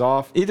pressure's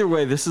off. Either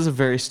way, this is a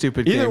very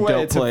stupid game. Either way,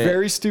 Don't it's a play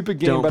very stupid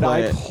game, but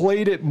I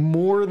played it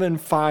more than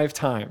 5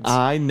 times.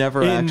 I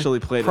never actually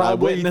played it. I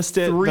witnessed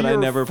it, but I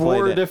never played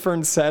it. 3 or 4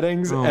 different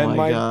settings, and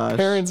my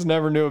parents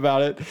never knew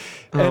about it.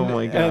 And, oh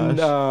my gosh.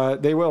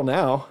 And they will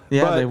now.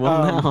 Yeah, but, they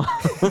will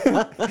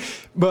now.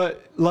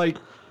 But like,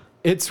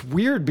 it's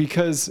weird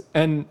because,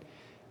 and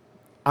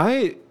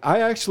I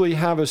actually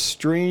have a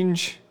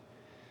strange,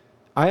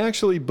 I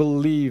actually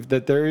believe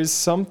that there is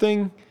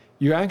something,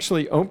 you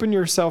actually open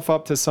yourself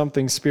up to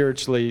something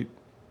spiritually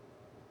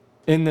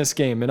in this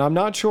game. And I'm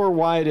not sure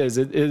why it is.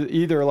 It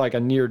either like a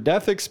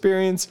near-death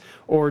experience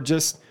or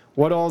just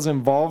what all's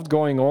involved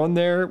going on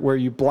there where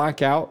you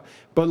black out.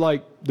 But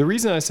like, the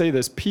reason I say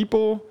this,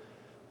 people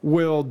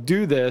will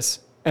do this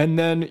and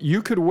then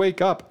you could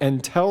wake up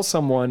and tell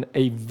someone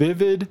a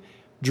vivid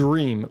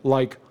dream,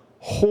 like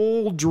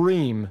whole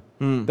dream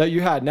that you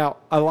had. Now,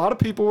 a lot of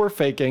people were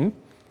faking,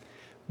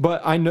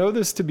 but I know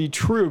this to be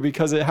true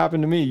because it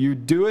happened to me. You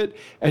do it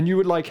and you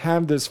would like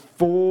have this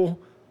full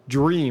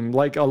dream,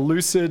 like a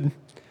lucid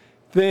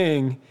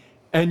thing,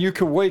 and you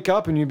could wake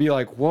up and you'd be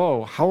like,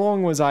 whoa, how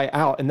long was I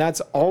out? And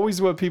that's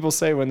always what people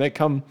say when they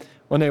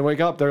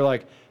wake up. They're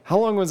like, how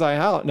long was I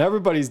out? And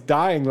everybody's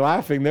dying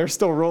laughing. They're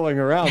still rolling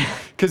around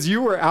because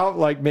you were out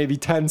like maybe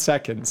 10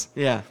 seconds.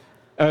 Yeah.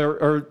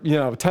 Or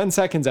 10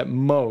 seconds at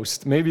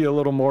most, maybe a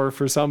little more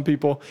for some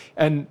people.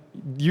 And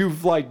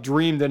you've like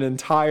dreamed an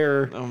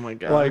entire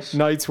like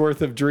night's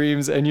worth of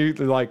dreams. And you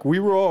like, we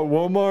were all at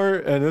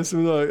Walmart and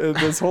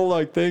this whole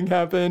like thing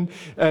happened.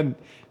 And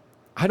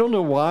I don't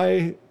know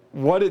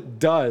what it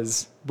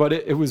does, but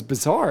it was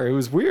bizarre. It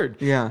was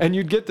weird. Yeah. And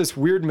you'd get this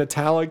weird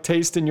metallic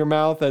taste in your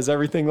mouth as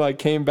everything like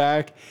came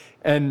back.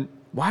 And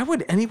why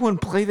would anyone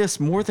play this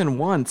more than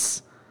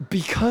once?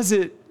 Because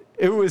it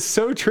was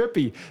so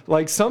trippy.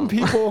 Like some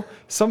people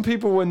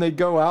when they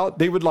go out,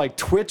 they would like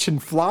twitch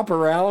and flop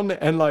around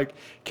and like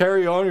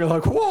carry on. You're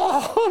like,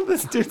 whoa,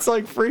 this dude's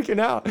like freaking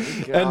out.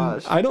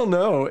 And I don't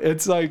know.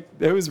 It's like,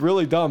 it was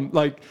really dumb.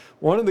 Like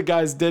one of the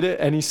guys did it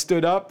and he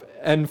stood up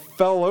and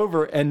fell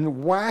over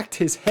and whacked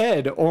his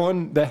head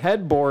on the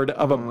headboard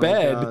of a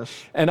bed.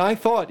 And I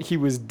thought he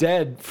was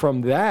dead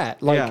from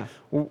that. Like,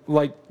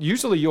 like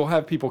usually you'll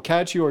have people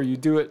catch you or you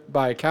do it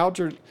by a couch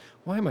or...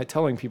 Why am I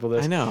telling people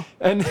this? I know.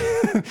 And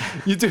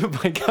you do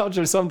it by couch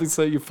or something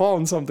so you fall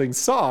on something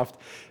soft.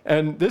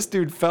 And this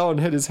dude fell and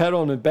hit his head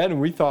on the bed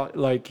and we thought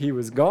like he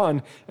was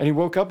gone. And he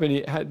woke up and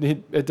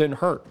it didn't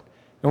hurt.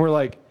 And we're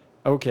like,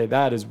 okay,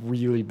 that is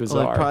really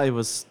bizarre. Well, it probably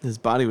was, his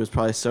body was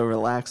probably so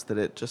relaxed that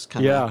it just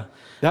kind of...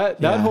 Yeah.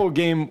 That whole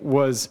game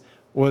was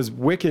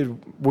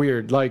wicked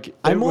weird. Like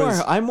I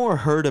more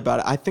heard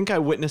about it. I think I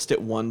witnessed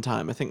it one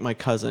time. I think my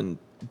cousin...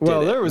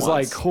 Well, there was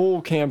like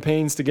whole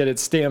campaigns to get it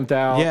stamped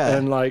out,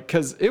 and like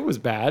because it was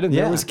bad, and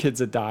there was kids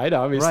that died.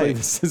 Obviously,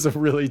 this is a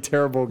really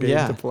terrible game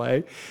to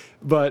play.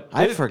 But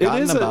I'd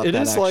forgotten about that. It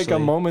is like a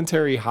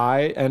momentary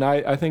high, and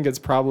I think it's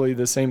probably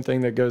the same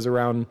thing that goes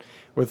around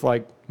with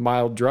like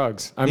mild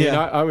drugs. I mean,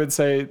 I would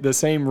say the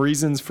same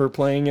reasons for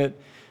playing it,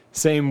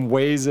 same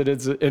ways that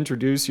it's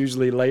introduced,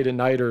 usually late at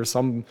night or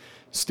some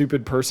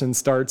stupid person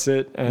starts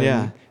it,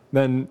 and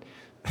then.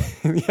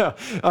 Yeah,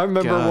 I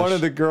remember one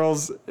of the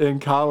girls in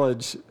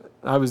college,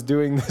 I was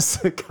doing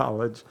this at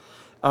college.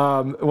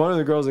 One of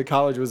the girls at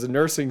college was a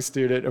nursing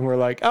student, and we're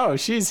like, oh,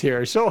 she's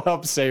here. She'll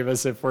help save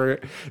us if we're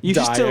You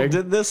dying. still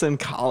did this in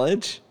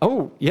college?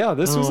 Oh, yeah.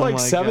 This was like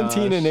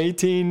 17 and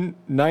 18,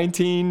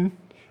 19,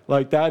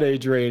 like that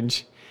age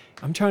range.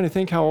 I'm trying to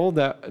think how old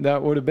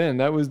that would have been.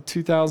 That was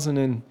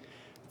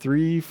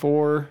 2003,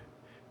 4,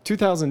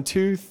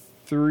 2002,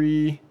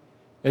 3.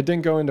 It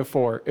didn't go into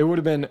 4. It would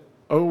have been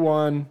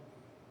 01,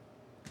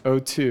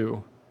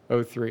 02,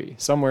 03,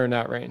 somewhere in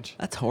that range.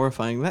 That's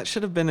horrifying. That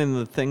should have been in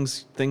the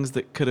things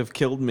that could have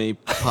killed me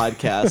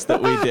podcast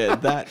that we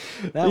did. That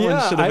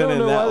one should have been in that one. I don't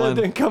know why that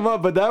didn't come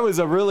up, but that was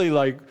a really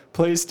like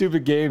play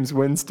stupid games,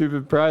 win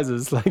stupid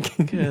prizes. Like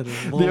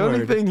the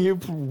only thing you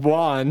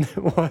won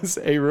was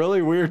a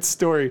really weird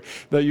story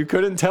that you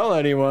couldn't tell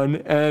anyone,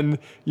 and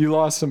you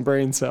lost some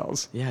brain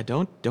cells. Yeah,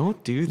 don't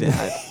do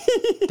that.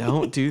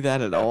 Don't do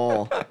that at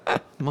all.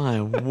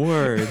 My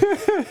word.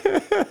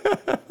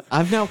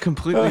 I've now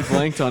completely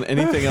blanked on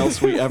anything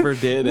else we ever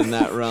did in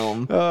that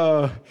realm.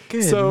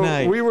 Good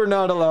night. We were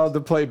not allowed to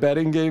play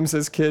betting games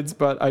as kids,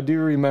 but I do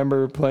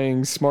remember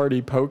playing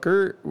Smarty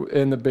Poker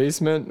in the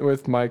basement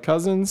with my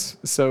cousins.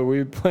 So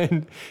we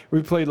played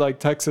like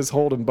Texas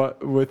Hold'em,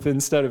 but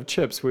instead of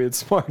chips, we had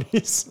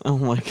Smarties. Oh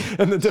my God.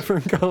 And the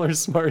different color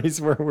Smarties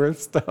were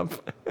worth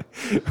stuff.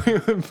 We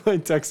would play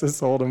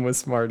Texas Hold'em with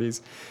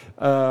Smarties.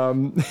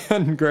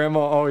 And Grandma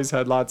always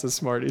had lots of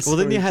Smarties. Well,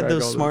 then you had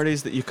those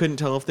Smarties that you couldn't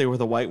tell if they were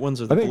the white ones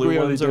or the blue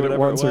ones or whatever it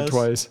once or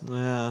twice.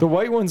 Yeah. The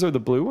white ones are the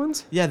blue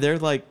ones? Yeah,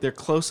 they're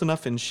close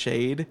enough in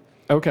shade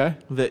Okay.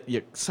 that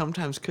you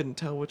sometimes couldn't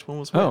tell which one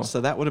was which. Oh. So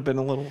that would have been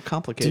a little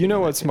complicated. Do you know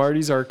in what that case.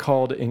 Smarties are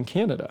called in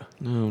Canada?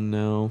 Oh,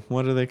 no.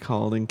 What are they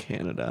called in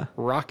Canada?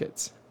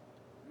 Rockets.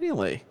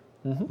 Really?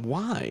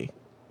 Why?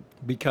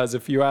 Because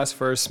if you ask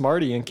for a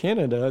Smartie in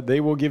Canada, they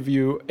will give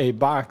you a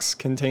box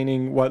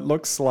containing what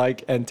looks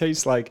like and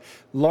tastes like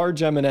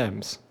large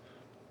M&Ms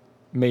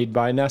made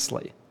by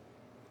Nestle.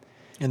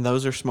 And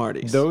those are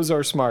Smarties. Those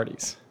are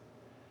Smarties.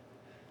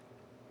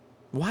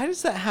 Why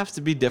does that have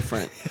to be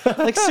different?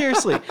 Like,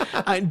 seriously,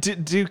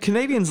 do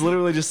Canadians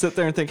literally just sit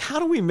there and think, how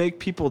do we make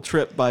people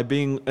trip by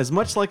being as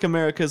much like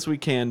America as we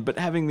can, but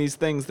having these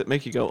things that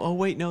make you go, oh,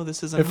 wait, no,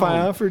 this isn't If I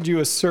home. offered you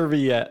a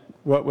serviette,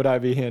 what would I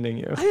be handing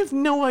you? I have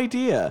no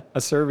idea. A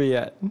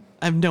serviette.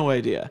 I have no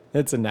idea.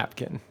 It's a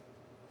napkin.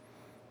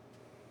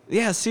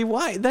 Yeah, see,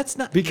 why? That's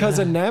not... Because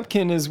a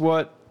napkin is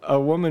what a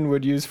woman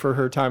would use for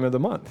her time of the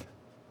month.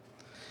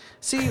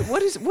 See,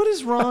 what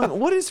is wrong?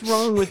 What is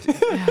wrong with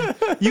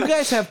you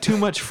guys? Have too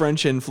much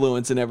French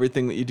influence in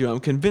everything that you do. I'm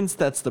convinced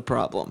that's the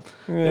problem.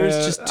 There's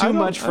Yeah, just I too don't-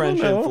 much I don't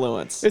French know.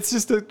 influence. It's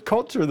just a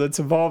culture that's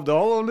evolved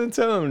all on its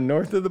own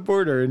north of the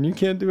border, and you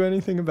can't do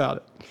anything about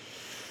it.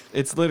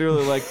 It's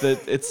literally like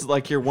it's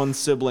like your one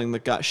sibling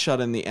that got shut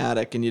in the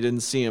attic and you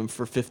didn't see him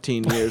for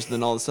 15 years.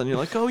 Then all of a sudden you're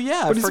like, oh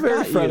yeah, But I he's forgot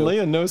very friendly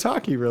you. and knows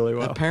hockey really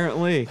well.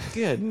 Apparently,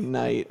 good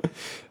night.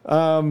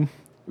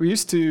 We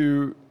used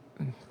to,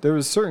 there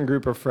was a certain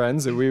group of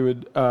friends that we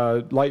would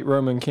light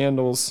Roman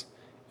candles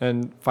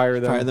and fire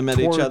them at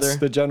each towards other?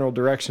 the general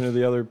direction of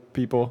the other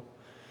people.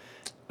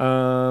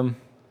 I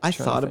to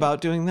thought think.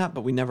 about doing that,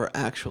 but we never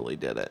actually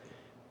did it.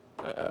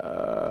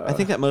 I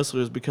think that mostly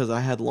was because I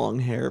had long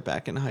hair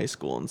back in high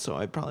school, and so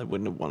I probably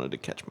wouldn't have wanted to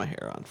catch my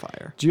hair on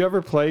fire. Do you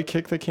ever play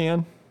Kick the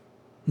Can?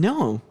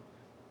 No.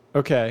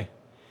 Okay.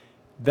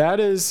 That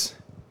is,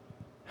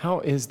 how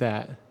is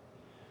that?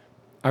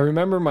 I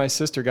remember my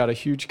sister got a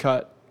huge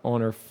cut on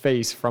her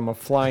face from a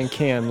flying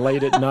can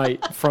late at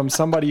night from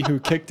somebody who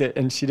kicked it,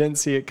 and she didn't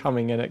see it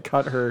coming, and it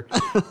cut her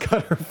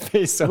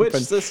face open. Which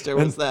sister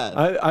was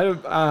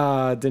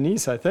that?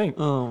 Denise, I think.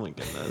 Oh my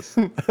goodness.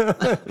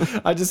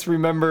 I just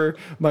remember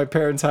my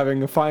parents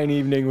having a fine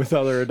evening with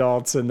other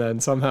adults, and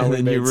then somehow And we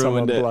then you made someone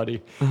ruined it.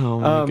 bloody. Oh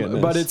my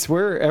goodness. But it's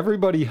where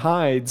everybody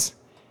hides,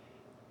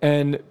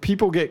 and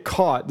people get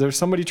caught. There's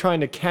somebody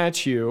trying to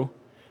catch you,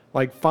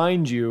 like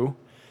find you,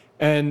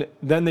 and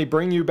then they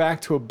bring you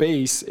back to a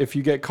base if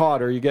you get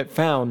caught or you get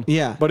found.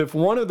 Yeah. But if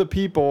one of the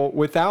people,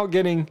 without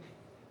getting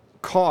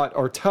caught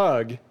or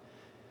tug,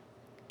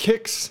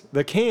 kicks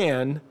the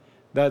can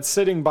that's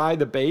sitting by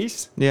the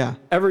base, Yeah.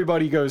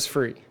 everybody goes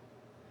free.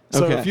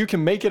 So Okay. if you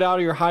can make it out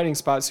of your hiding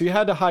spot, so you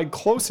had to hide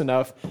close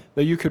enough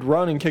that you could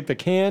run and kick the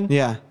can,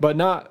 Yeah. but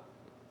not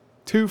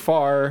too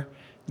far,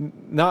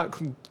 not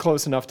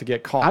close enough to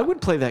get caught. I would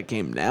play that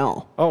game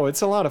now. Oh,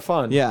 it's a lot of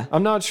fun. Yeah.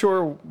 I'm not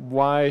sure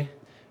why.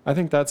 I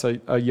think that's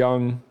a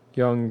young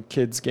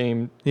kids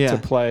game Yeah. to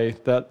play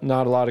that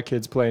not a lot of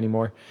kids play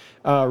anymore.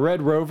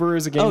 Red Rover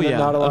is a game that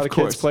not a lot of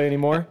kids play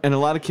anymore. And a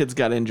lot of kids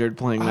got injured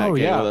playing that Oh,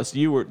 game yeah. with us.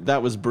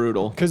 That was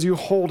brutal. Because you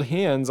hold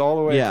hands all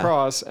the way Yeah.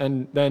 across,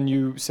 and then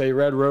you say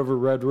Red Rover,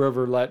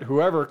 let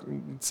whoever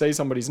say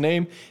somebody's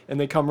name, and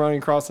they come running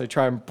across. They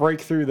try and break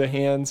through the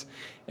hands,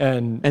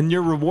 and And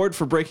your reward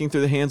for breaking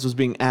through the hands was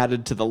being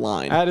added to the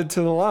line. added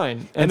to the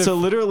line. And if- so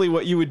literally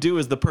what you would do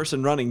is the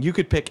person running, you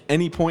could pick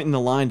any point in the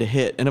line to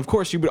hit. And of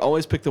course you would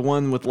always pick the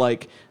one with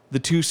like the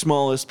two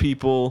smallest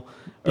people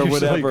or Usually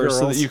whatever so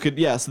that girls.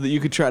 you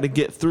could try to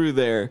get through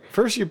there.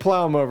 first you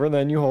plow them over,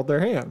 then you hold their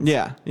hands.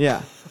 Yeah,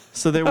 yeah.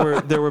 So there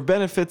were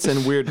benefits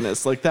and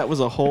weirdness. Like that was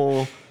a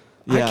whole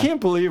yeah. I can't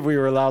believe we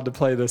were allowed to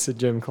play this at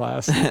gym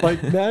class.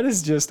 Like that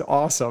is just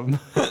awesome.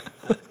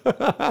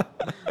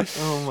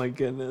 Oh my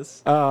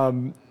goodness.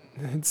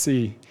 Let's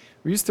see.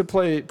 We used to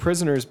play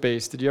Prisoner's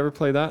Base. Did you ever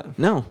play that?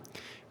 No.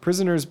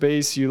 Prisoner's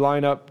Base, you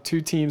line up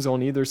two teams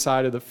on either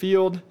side of the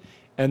field,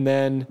 and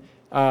then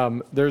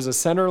there's a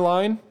center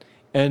line,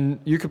 and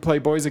you could play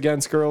boys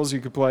against girls. You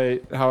could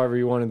play however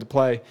you wanted to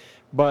play.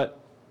 But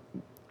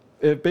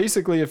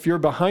basically, if you're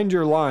behind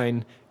your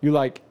line, you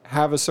like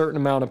have a certain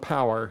amount of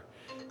power.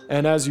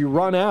 And as you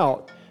run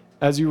out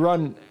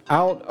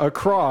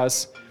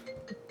across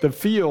the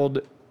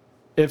field,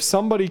 if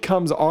somebody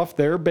comes off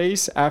their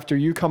base after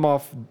you come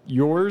off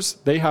yours,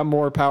 they have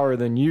more power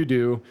than you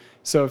do.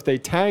 So if they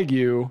tag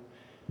you,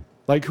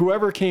 like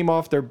whoever came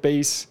off their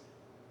base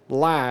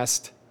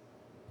last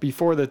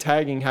before the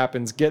tagging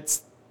happens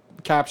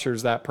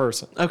captures that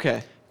person.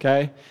 Okay.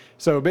 Okay?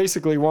 So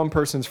basically one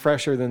person's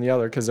fresher than the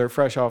other because they're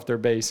fresh off their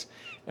base.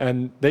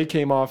 And they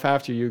came off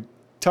after you,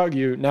 tug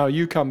you, now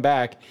you come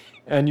back,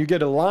 and you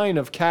get a line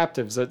of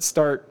captives that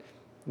start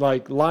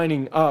like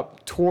lining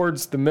up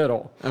towards the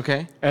middle.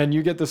 Okay. And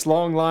you get this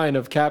long line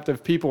of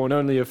captive people and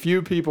only a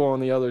few people on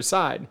the other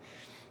side.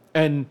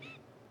 And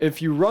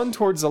if you run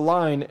towards the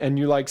line and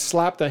you like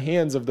slap the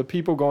hands of the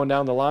people going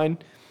down the line,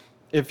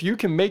 if you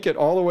can make it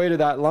all the way to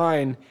that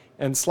line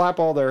and slap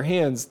all their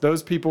hands,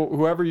 those people,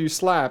 whoever you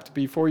slapped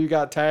before you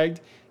got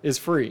tagged, is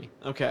free.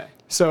 Okay.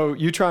 So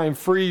you try and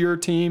free your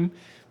team,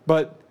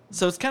 but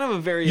So it's kind of a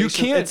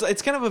variation. can't-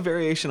 It's kind of a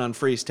variation on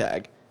freeze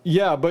tag.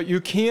 Yeah, but you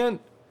can't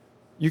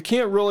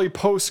really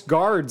post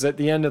guards at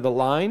the end of the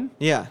line.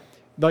 Yeah.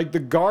 Like the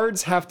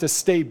guards have to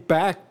stay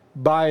back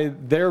by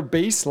their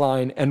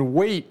baseline and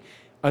wait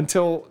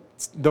until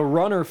the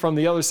runner from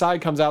the other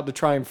side comes out to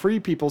try and free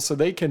people so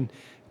they can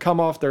come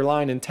off their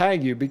line and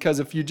tag you. Because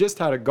if you just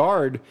had a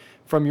guard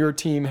from your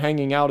team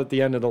hanging out at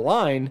the end of the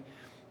line,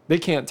 they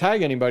can't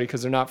tag anybody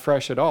because they're not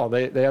fresh at all.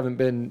 They haven't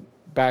been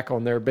back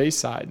on their base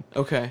side.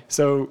 Okay.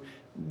 So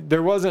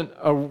there wasn't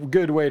a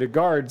good way to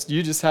guard.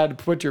 You just had to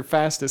put your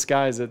fastest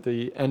guys at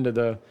the end of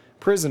the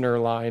prisoner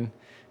line.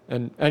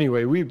 And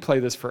anyway, we'd play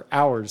this for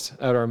hours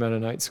at our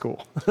Mennonite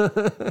school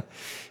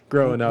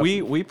growing up.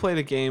 We played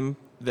a game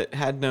that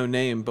had no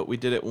name, but we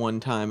did it one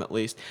time at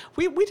least.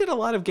 We did a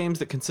lot of games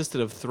that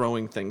consisted of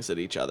throwing things at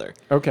each other.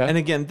 Okay. And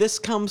again, this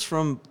comes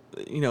from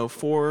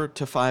 4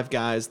 to 5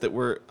 guys that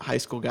were high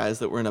school guys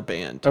that were in a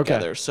band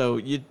together. Okay. So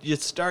you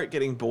start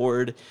getting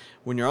bored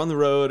when you're on the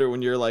road or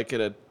when you're like at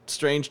a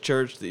strange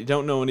church that you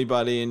don't know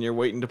anybody and you're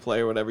waiting to play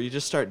or whatever. You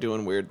just start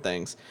doing weird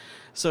things.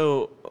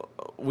 So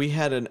we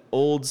had an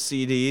old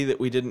CD that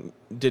we didn't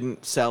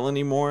sell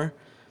anymore.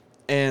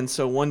 And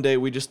so one day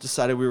we just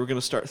decided we were going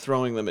to start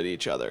throwing them at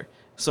each other.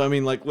 So I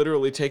mean, like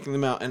literally taking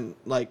them out and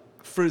like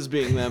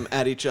frisbeeing them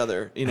at each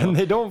other. And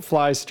they don't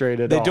fly straight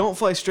at all. They don't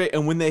fly straight,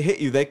 and when they hit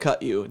you, they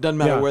cut you. It doesn't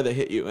matter Yeah. where they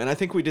hit you. And I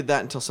think we did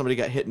that until somebody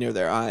got hit near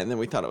their eye, and then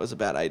we thought it was a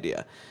bad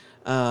idea.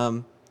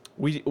 And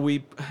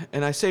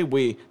I say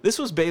we. This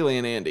was Bailey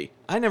and Andy.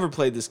 I never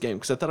played this game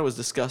because I thought it was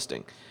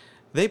disgusting.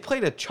 They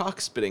played a chalk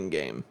spitting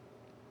game.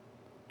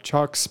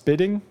 Chalk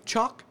spitting?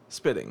 Chalk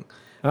spitting.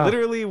 Ah.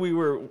 Literally,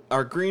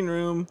 our green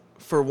room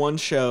for one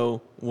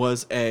show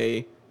was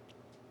had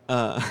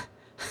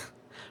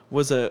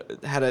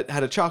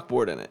a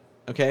chalkboard in it,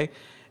 okay?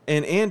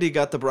 And Andy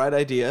got the bright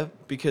idea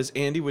because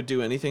Andy would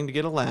do anything to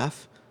get a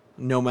laugh,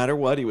 no matter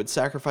what. He would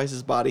sacrifice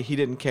his body. He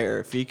didn't care.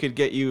 If he could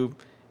get you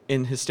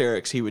in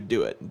hysterics, he would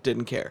do it.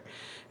 Didn't care.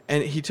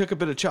 And he took a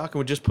bit of chalk and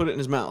would just put it in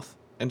his mouth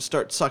and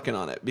start sucking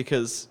on it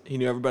because he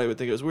knew everybody would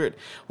think it was weird.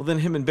 Well, then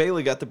him and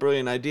Bailey got the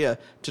brilliant idea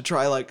to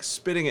try like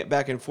spitting it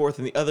back and forth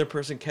and the other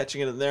person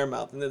catching it in their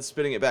mouth and then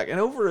spitting it back and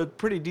over a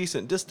pretty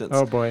decent distance.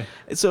 Oh, boy.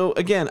 So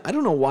again, I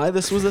don't know why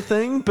this was a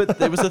thing, but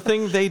it was a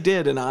thing they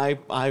did and I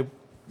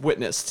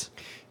witnessed.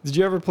 Did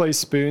you ever play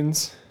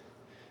Spoons?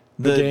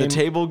 The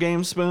table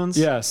game Spoons?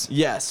 Yes.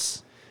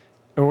 Yes.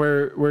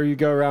 Where you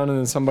go around and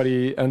then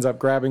somebody ends up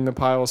grabbing the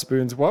pile of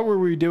spoons. What were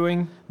we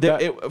doing?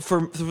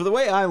 For the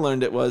way I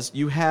learned it was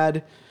you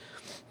had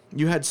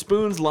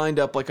spoons lined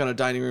up like on a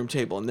dining room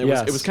table, and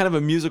Yes. it was kind of a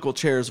musical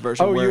chairs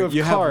version Oh, where you have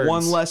have cards.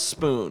 one less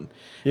spoon,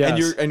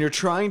 Yes. and you're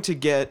trying to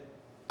get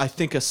I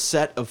think a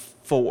set of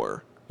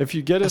 4. If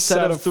you get a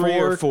set of 3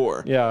 or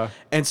 4. Yeah.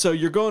 And so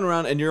you're going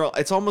around and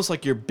it's almost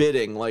like you're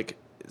bidding. Like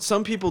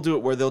some people do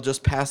it where they'll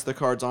just pass the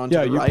cards on to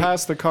Yeah, the you right.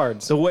 pass the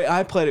cards. The way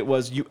I played it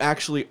was you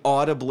actually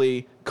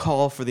audibly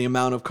call for the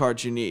amount of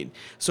cards you need.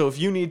 So if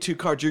you need 2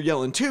 cards, you're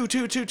yelling 2,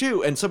 2, 2,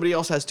 2, and somebody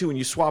else has 2, and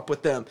you swap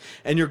with them,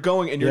 and you're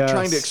going and you're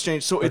trying to Yes.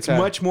 exchange. So it's Okay.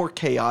 much more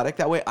chaotic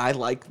that way. I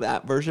like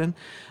that version.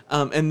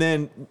 And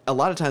then a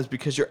lot of times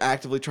because you're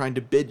actively trying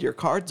to bid your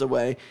cards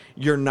away,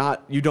 you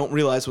don't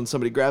realize when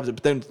somebody grabs it,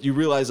 but then you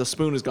realize a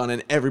spoon is gone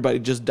and everybody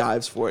just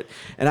dives for it.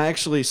 And I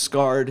actually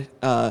scarred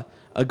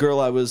a girl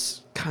I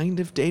was kind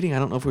of dating. I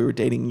don't know if we were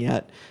dating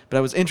yet, but I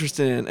was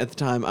interested in at the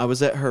time. I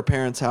was at her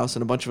parents' house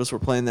and a bunch of us were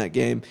playing that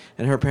game,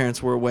 and her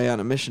parents were away on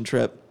a mission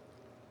trip.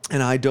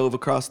 And I dove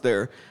across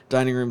their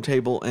dining room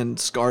table and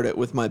scarred it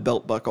with my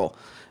belt buckle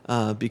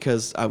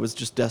because I was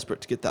just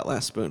desperate to get that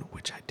last spoon,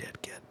 which I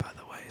did get, by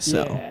the way.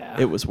 So Yeah.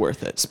 it was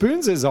worth it.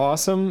 Spoons is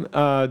awesome.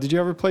 Did you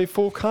ever play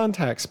full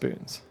contact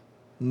spoons?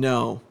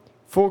 No.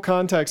 Full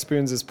contact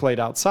spoons is played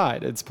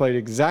outside. It's played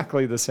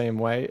exactly the same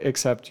way,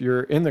 except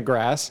you're in the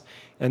grass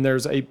and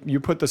you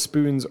put the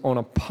spoons on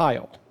a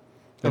pile.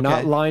 They're not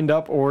Okay. lined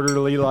up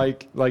orderly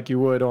like you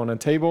would on a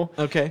table.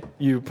 Okay.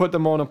 You put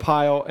them on a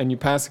pile and you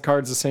pass the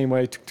cards the same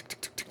way. Tuk, tuk,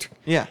 tuk, tuk, tuk.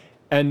 Yeah.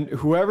 And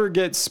whoever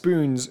gets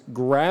spoons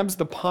grabs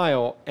the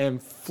pile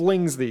and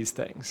flings these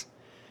things.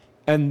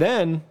 And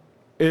then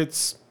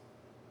it's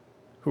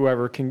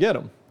whoever can get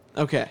them.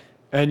 Okay.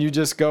 And you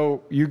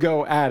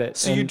go at it.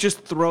 So and you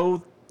just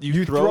throw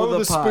you throw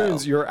the pile,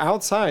 spoons. You're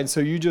outside,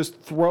 so you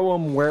just throw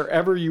them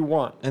wherever you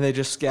want. and they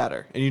just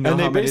scatter, and you know And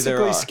how they many there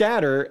basically are.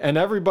 scatter, and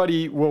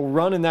everybody will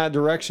run in that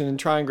direction and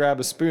try and grab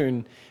a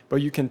spoon.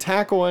 But you can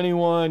tackle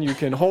anyone, you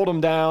can hold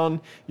them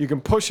down, you can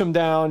push them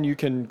down, you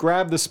can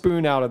grab the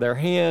spoon out of their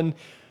hand,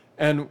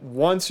 and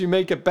once you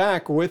make it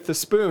back with the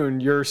spoon,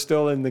 you're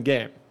still in the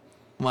game.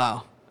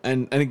 Wow.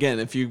 And again,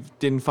 if you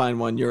didn't find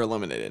one, you're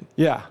eliminated.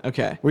 Yeah.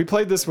 Okay. We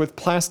played this with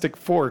plastic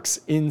forks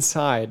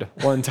inside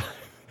one time.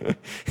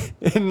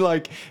 And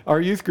like our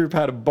youth group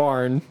had a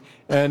barn,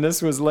 and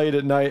this was late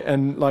at night,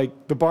 and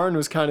like the barn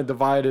was kind of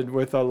divided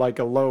with a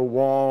low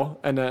wall,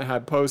 and it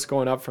had posts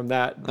going up from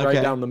that right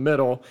Okay. down the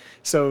middle.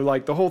 So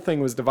like the whole thing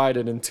was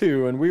divided in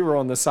 2, and we were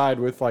on the side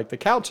with like the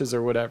couches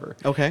or whatever.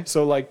 Okay.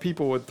 So like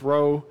people would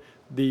throw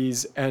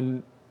these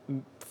and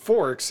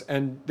forks,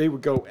 and they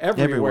would go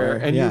everywhere,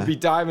 and yeah. you'd be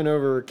diving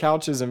over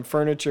couches and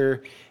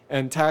furniture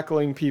and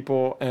tackling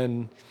people.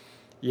 And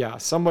yeah,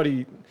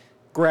 somebody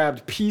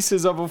grabbed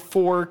pieces of a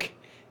fork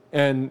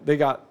and they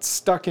got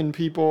stuck in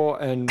people,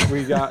 and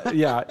we got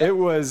that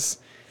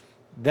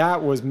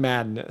was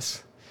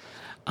madness.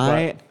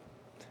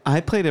 I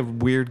played a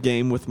weird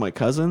game with my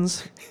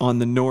cousins on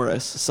the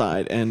Norris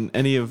side, and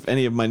any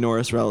of my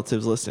Norris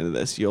relatives listening to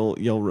this,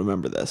 you'll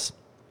remember this.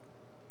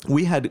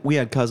 We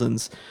had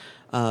cousins.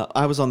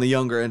 I was on the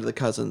younger end of the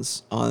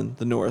cousins on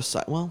the Norris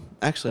side. Well,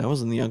 actually, I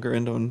was on the younger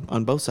end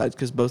on both sides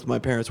because both my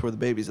parents were the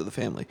babies of the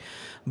family.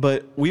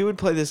 But we would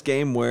play this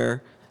game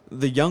where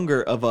the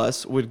younger of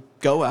us would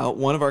go out.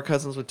 One of our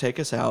cousins would take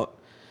us out.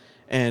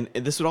 And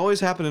this would always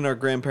happen in our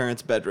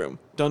grandparents' bedroom.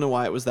 Don't know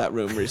why it was that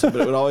room recently,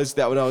 but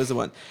that would always the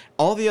one.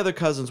 All the other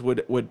cousins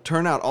would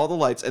turn out all the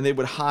lights, and they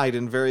would hide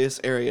in various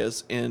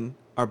areas in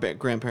our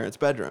grandparents'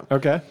 bedroom.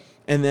 Okay.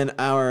 And then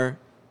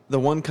the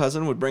one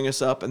cousin would bring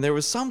us up, and there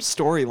was some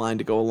storyline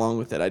to go along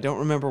with it. I don't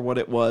remember what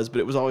it was, but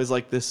it was always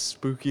like this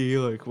spooky,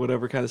 like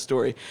whatever kind of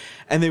story.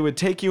 And they would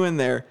take you in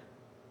there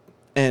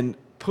and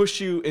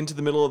push you into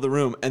the middle of the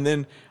room, and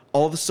then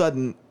all of a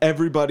sudden,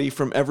 everybody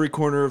from every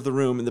corner of the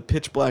room in the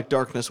pitch black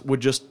darkness would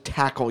just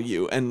tackle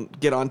you and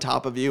get on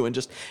top of you.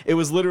 And it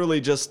was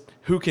literally just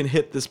who can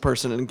hit this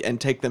person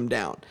and take them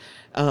down.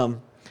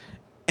 And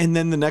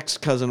then the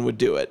next cousin would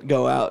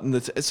go out.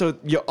 So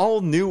you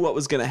all knew what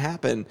was going to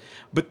happen,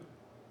 but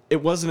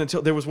it wasn't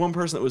until there was one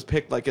person that was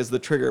picked like as the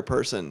trigger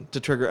person to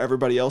trigger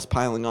everybody else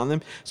piling on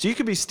them. So you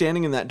could be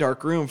standing in that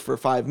dark room for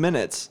 5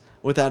 minutes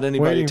without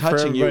anybody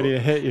touching you, to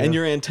hit you, and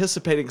you're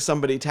anticipating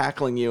somebody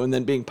tackling you and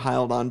then being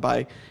piled on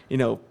by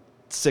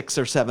 6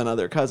 or 7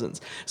 other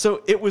cousins.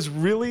 So it was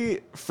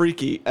really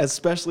freaky,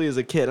 especially as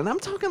a kid. And I'm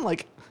talking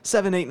like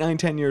 7, 8, 9,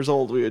 10 years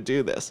old. We would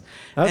do this.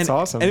 That's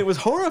awesome. And it was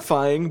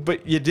horrifying,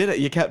 but you did it.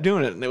 You kept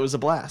doing it, and it was a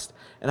blast.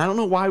 And I don't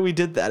know why we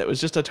did that. It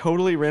was just a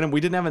totally random. We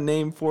didn't have a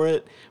name for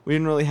it. We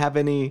didn't really have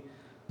any.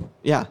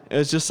 Yeah, it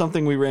was just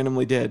something we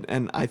randomly did,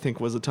 and I think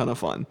was a ton of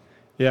fun.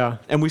 Yeah.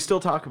 And we still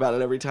talk about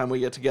it every time we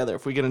get together.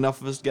 If we get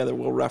enough of us together,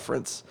 we'll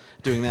reference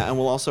doing that, and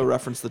we'll also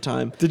reference the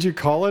time. Did you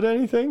call it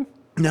anything?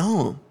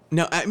 No.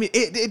 I mean,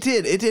 it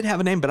did have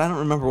a name, but I don't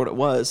remember what it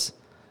was.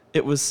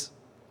 It was.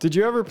 Did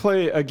you ever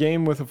play a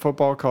game with a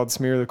football called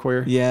Smear the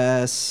Queer?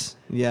 Yes.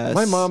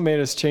 My mom made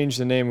us change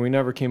the name. We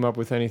never came up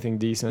with anything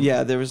decent.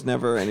 Yeah, there was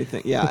never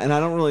anything. Yeah, and I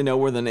don't really know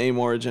where the name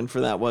origin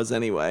for that was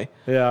anyway.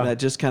 Yeah. That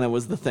just kind of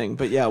was the thing.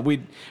 But yeah,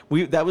 we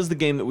that was the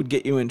game that would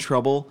get you in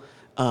trouble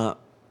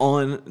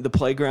on the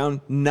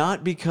playground,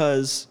 not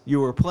because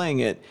you were playing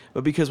it,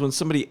 but because when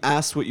somebody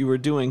asked what you were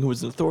doing, who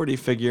was an authority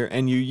figure,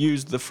 and you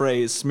used the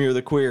phrase "smear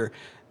the queer,"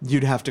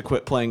 you'd have to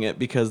quit playing it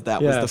because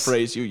that was the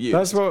phrase you used.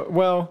 That's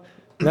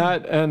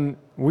that, and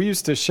we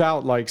used to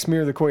shout like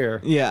 "smear the queer."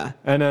 Yeah,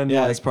 and then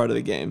that's part of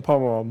the game.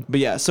 Pummel. But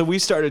yeah, so we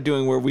started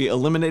doing where we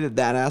eliminated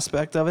that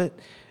aspect of it,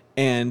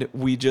 and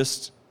we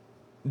just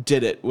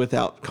did it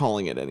without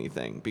calling it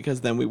anything, because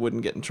then we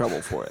wouldn't get in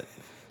trouble for it.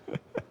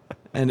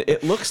 And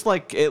it looks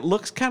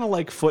kind of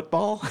like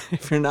football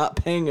if you're not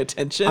paying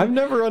attention. I've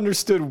never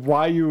understood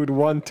why you would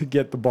want to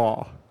get the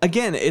ball.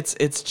 Again,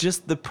 it's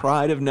just the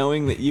pride of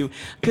knowing that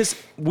because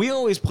we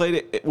always played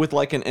it with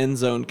like an end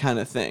zone kind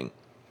of thing.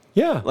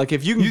 Yeah. Like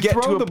if you can get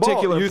to a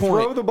particular point. You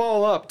throw the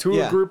ball up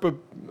to a group of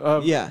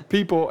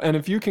people, and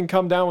if you can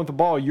come down with the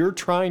ball, you're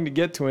trying to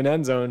get to an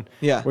end zone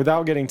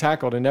without getting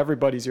tackled, and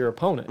everybody's your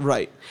opponent.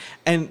 Right.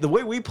 And the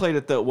way we played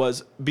it, though,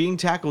 was being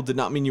tackled did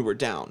not mean you were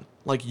down.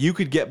 Like, you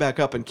could get back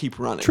up and keep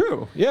running.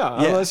 True. Yeah.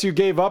 Unless you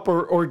gave up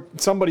or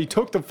somebody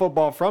took the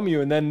football from you,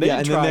 and then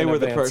they were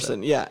the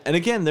person. Yeah. And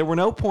again, there were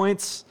no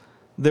points.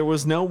 There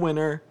was no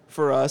winner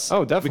for us.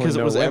 Oh, definitely because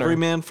it was every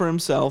man for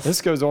himself.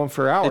 This goes on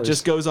for hours. It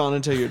just goes on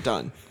until you're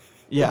done.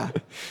 Yeah.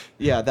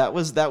 Yeah, that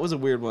was a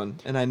weird one,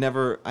 and I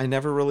never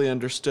really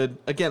understood.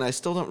 Again, I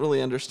still don't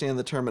really understand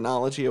the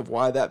terminology of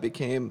why that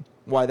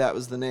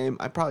was the name.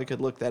 I probably could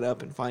look that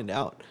up and find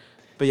out.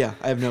 But yeah,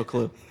 I have no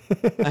clue.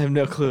 I have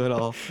no clue at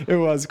all. It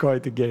was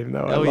quite the game,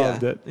 though. I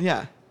loved it.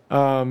 Yeah.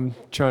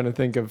 Trying to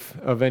think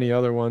of any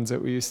other ones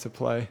that we used to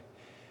play.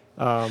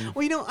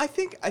 Well, I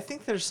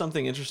think there's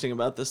something interesting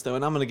about this, though,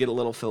 and I'm going to get a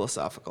little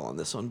philosophical on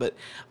this one, but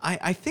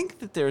I think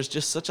that there's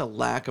just such a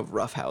lack of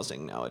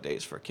roughhousing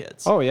nowadays for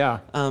kids. Oh, yeah.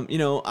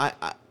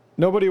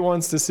 Nobody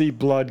wants to see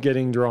blood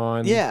getting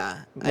drawn.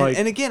 Yeah.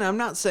 And again, I'm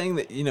not saying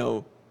that,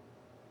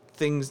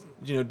 things,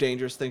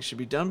 dangerous things should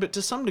be done, but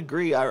to some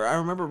degree, I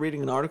remember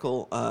reading an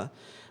article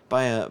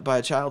by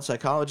a child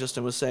psychologist,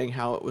 and was saying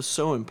how it was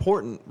so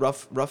important,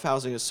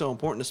 roughhousing is so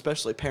important,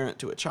 especially parent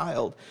to a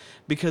child,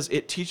 because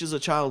it teaches a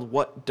child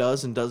what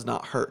does and does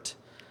not hurt.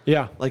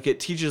 Yeah. Like,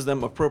 it teaches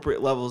them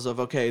appropriate levels of,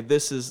 okay,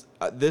 this is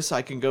this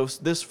I can go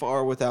this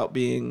far without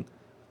being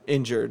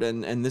injured,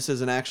 and this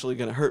isn't actually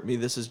going to hurt me.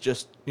 This is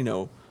just, this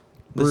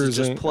bruising.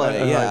 is just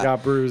play. I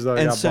got bruised.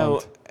 I got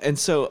bumped. And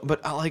so,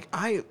 but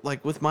I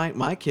with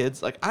my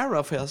kids, like, I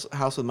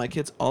roughhouse with my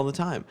kids all the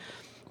time.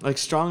 Like,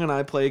 Strong and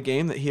I play a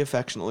game that he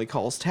affectionately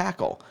calls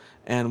tackle.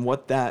 And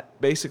what that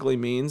basically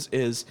means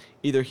is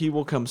either he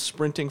will come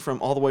sprinting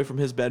from all the way from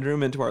his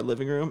bedroom into our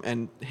living room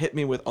and hit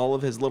me with all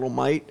of his little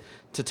might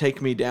to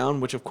take me down,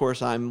 which of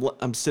course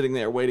I'm sitting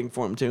there waiting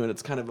for him to, and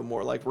it's kind of a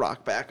more like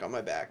rock back on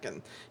my back,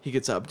 and he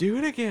gets up, do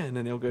it again,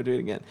 and he'll go do it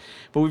again.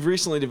 But we've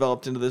recently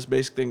developed into this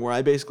basic thing where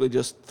I basically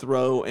just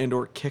throw and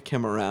or kick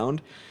him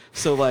around.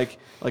 So like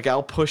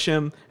I'll push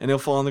him and he'll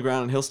fall on the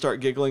ground and he'll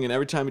start giggling, and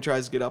every time he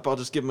tries to get up, I'll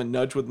just give him a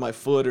nudge with my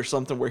foot or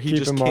something where he Keep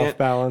just him can't off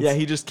balance. Yeah,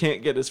 he just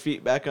can't get his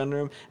feet back under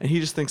him, and he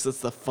just thinks that's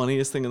the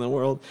funniest thing in the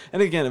world.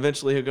 And again,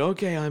 eventually he'll go,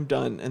 okay, I'm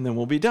done, and then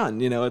we'll be done.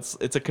 You know, it's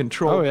a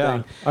control Oh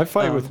yeah, thing. I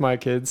fight with my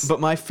kids.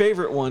 But my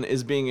favorite one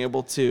is being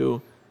able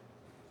to,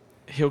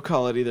 he'll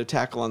call it either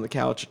tackle on the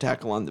couch or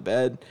tackle on the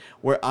bed,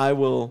 where I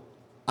will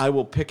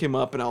pick him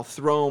up and I'll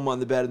throw him on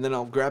the bed, and then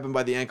I'll grab him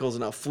by the ankles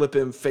and I'll flip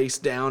him face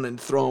down and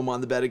throw him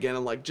on the bed again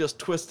and like just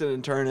twist it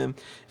and turn him.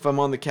 If I'm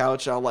on the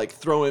couch, I'll like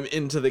throw him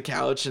into the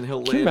couch and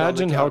he'll Can you land on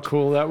imagine the how couch.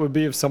 cool that would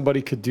be if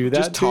somebody could do that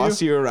Just to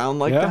toss you around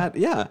like Yeah. that.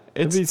 Yeah.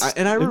 It'd be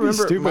And I it'd be remember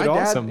stupid my dad,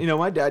 awesome. you know,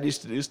 my dad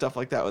used to do stuff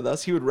like that with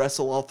us. He would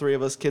wrestle all three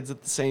of us kids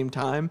at the same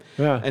time.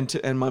 Yeah.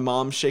 And my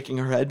mom shaking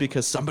her head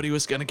because somebody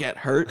was going to get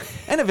hurt,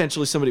 and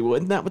eventually somebody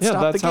would, and that would Yeah,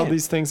 stop that's the how game.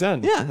 these things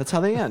end. Yeah, that's how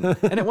they end.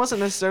 And it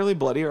wasn't necessarily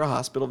bloody or a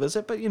hospital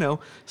visit, but, you know,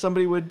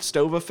 somebody would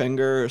stove a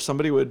finger or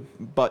somebody would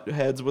butt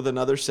heads with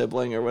another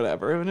sibling or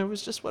whatever, and it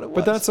was just what it was.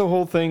 But that's the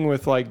whole thing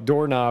with like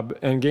Doorknob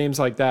and games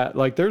like that.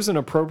 Like there's an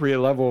appropriate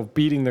level of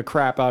beating the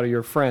crap out of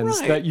your friends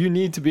Right. that you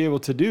need to be able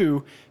to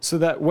do so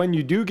that when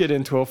you do get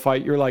into a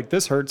fight, you're like,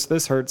 this hurts,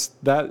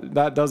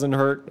 that doesn't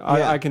hurt.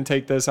 Yeah. I can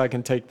take this, I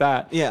can take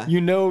that. Yeah.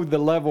 You know the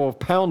level of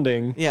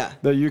pounding Yeah.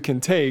 that you can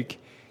take,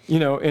 you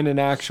know, in an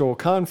actual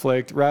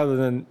conflict rather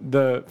than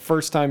the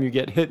first time you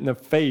get hit in the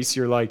face,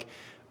 you're like,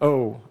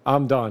 oh,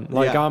 I'm done.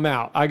 Like Yeah. I'm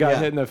out. I got Yeah.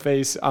 hit in the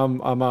face.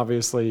 I'm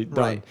obviously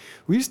done. Right.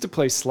 We used to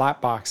play slap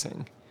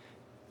boxing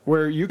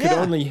where you could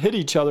Yeah. only hit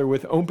each other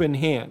with open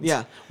hands.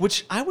 Yeah,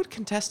 which I would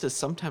contest is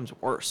sometimes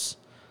worse.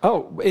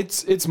 Oh,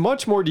 it's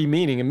much more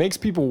demeaning. It makes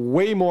people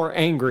way more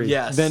angry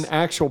Yes. than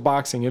actual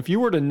boxing. If you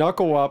were to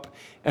knuckle up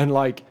and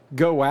like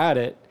go at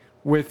it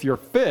with your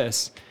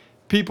fists,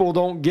 people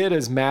don't get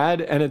as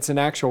mad and it's an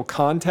actual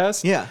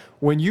contest. Yeah.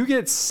 When you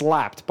get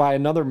slapped by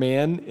another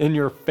man in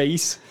your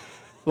face,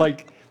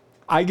 like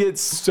I get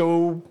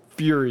so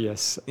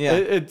furious. Yeah.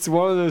 It's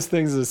one of those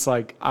things that's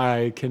like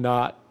I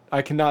cannot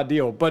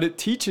deal. But it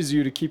teaches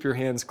you to keep your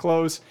hands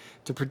close,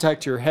 to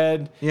protect your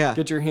head, Yeah.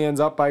 get your hands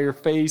up by your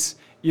face,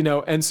 you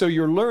know, and so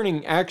you're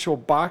learning actual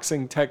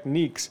boxing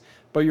techniques,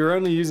 but you're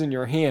only using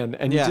your hand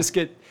and Yeah. you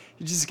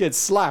just get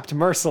slapped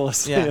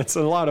mercilessly. Yeah. It's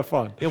a lot of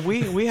fun. Yeah,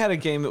 we had a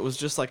game that was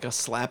just like a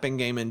slapping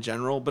game in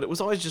general, but it was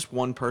always just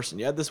one person.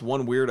 You had this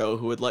one weirdo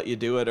who would let you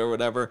do it or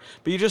whatever,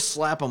 but you just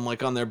slap them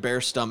like on their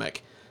bare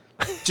stomach.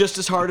 Just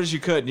as hard as you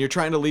could, and you're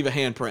trying to leave a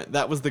handprint.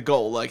 That was the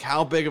goal. Like,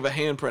 how big of a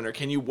handprint, or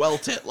can you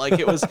welt it? Like,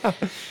 it was.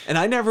 And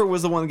I never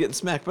was the one getting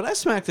smacked, but I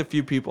smacked a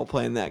few people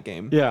playing that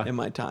game Yeah. in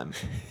my time.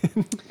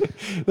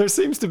 There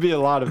seems to be a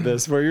lot of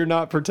this where you're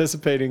not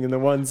participating in the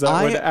ones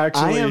that would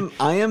actually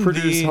I am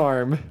produce the-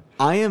 harm.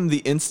 I am the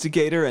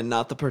instigator and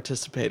not the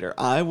participator.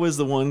 I was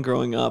the one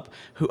growing up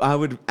who I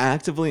would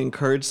actively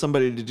encourage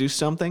somebody to do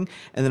something,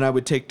 and then I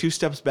would take 2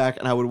 steps back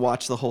and I would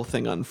watch the whole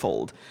thing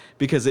unfold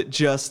because I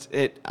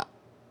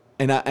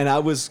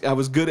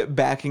was good at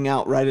backing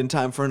out right in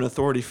time for an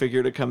authority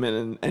figure to come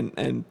in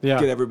and Yeah.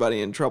 get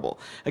everybody in trouble.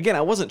 Again,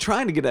 I wasn't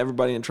trying to get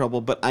everybody in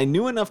trouble, but I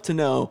knew enough to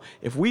know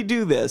if we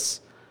do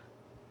this,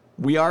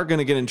 we are going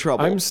to get in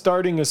trouble. I'm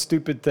starting a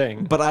stupid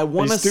thing. But I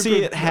want to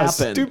see it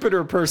happen. A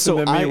stupider person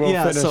than me will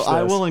finish so this.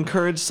 I will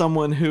encourage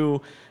someone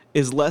who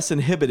is less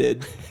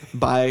inhibited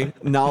by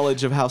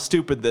knowledge of how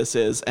stupid this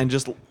is and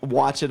just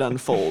watch it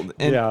unfold.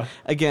 And Yeah.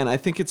 again, I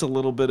think it's a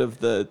little bit of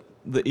the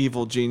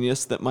evil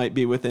genius that might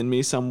be within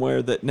me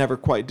somewhere that never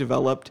quite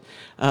developed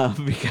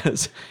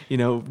because, you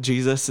know,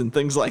 Jesus and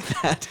things like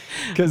that.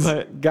 Because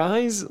But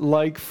guys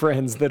like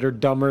friends that are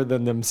dumber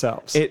than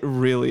themselves. it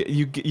really,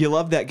 you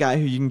love that guy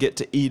who you can get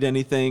to eat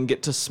anything,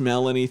 get to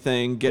smell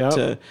anything, get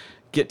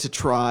to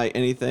try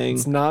anything.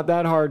 It's not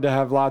that hard to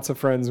have lots of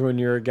friends when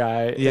you're a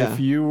guy. Yeah. If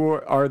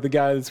you are the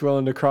guy that's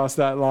willing to cross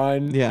that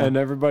line Yeah. and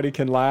everybody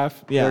can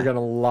laugh, Yeah. they're going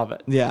to love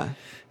it. Yeah.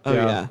 Oh,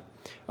 yeah.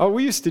 Oh,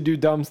 we used to do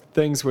dumb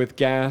things with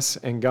gas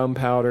and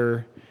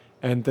gunpowder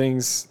and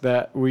things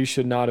that we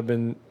should not have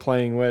been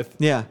playing with.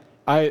 Yeah.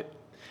 I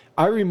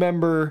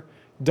remember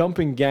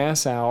dumping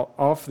gas out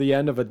off the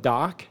end of a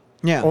dock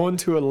Yeah.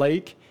 onto a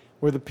lake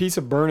with a piece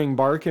of burning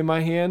bark in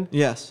my hand.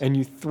 Yes. And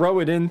you throw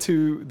it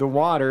into the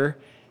water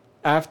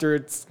after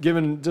it's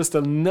given just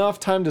enough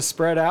time to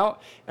spread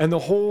out, and the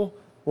whole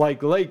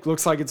like lake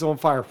looks like it's on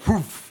fire.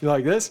 Whoof,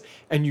 like this,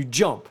 and you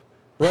jump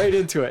right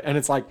into it, and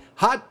it's like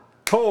hot,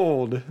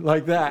 cold,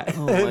 like that.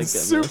 Oh my It's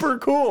goodness. super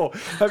cool.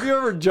 Have you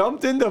ever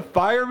jumped into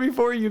fire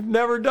before? You've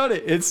never done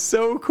it. It's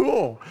so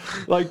cool.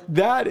 Like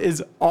that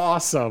is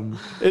awesome.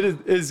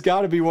 It's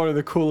got to be one of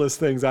the coolest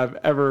things I've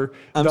ever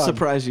I'm done.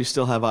 surprised you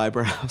still have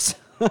eyebrows.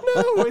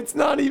 No, it's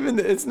not even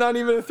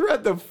a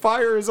threat. The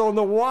fire is on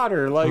the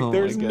water. Like Oh, my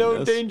there's no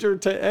goodness. danger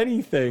to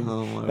anything.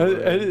 Oh, my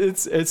word.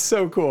 It's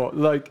so cool.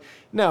 Like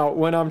now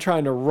when I'm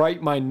trying to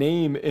write my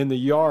name in the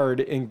yard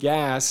in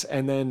gas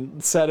and then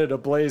set it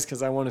ablaze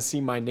because I want to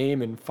see my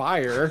name in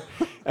fire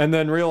and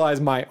then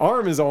realize my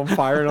arm is on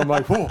fire and I'm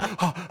like, whoa,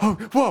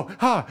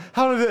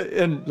 how did it,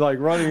 and like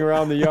running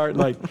around the yard,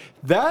 like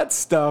that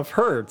stuff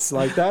hurts.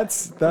 Like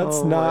that's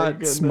Oh, my not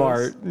goodness.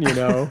 smart,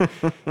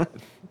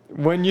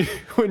 When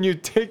you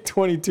take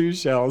 22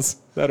 shells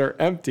that are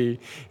empty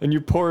and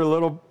you pour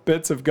little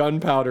bits of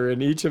gunpowder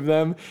in each of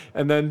them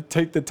and then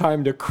take the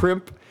time to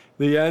crimp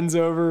the ends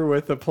over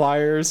with the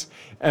pliers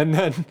and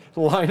then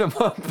line them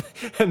up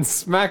and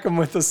smack them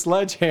with a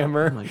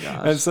sledgehammer. Oh my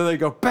gosh. And so they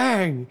go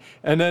bang.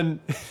 And then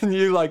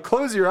you like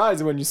close your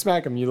eyes when you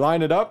smack them. You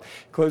line it up,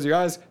 close your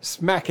eyes,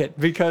 smack it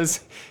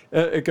because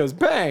it goes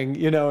bang,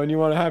 and you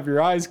want to have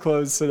your eyes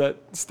closed so that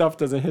stuff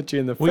doesn't hit you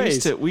in the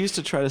face. We used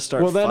to try to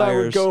start Well, then fires. I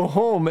would go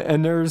home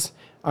and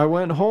I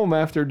went home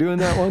after doing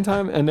that one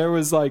time and there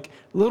was like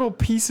little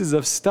pieces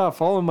of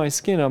stuff all in my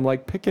skin. I'm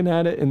like picking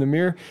at it in the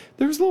mirror.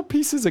 There's little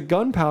pieces of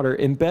gunpowder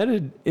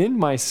embedded in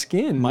my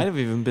skin. Might have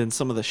even been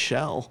some of the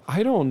shell.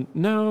 I don't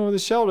know. The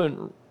shell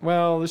didn't.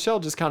 Well, the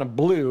shell just kind of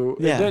blew.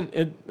 Yeah. It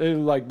didn't. It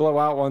would like blow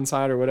out one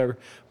side or whatever.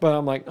 But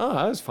I'm like, oh,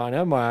 that was fine. I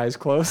have my eyes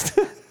closed.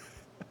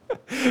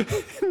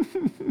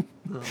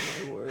 Oh,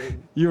 my word.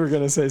 You were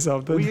gonna say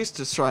something. We used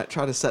to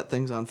try to set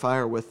things on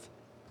fire with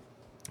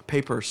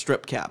paper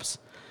strip caps.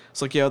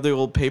 It's like you have the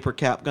old paper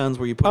cap guns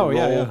where you put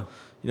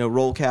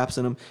roll caps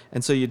in them.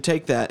 And so you'd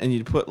take that and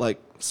you'd put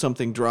like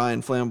something dry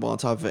and flammable on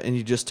top of it, and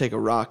you'd just take a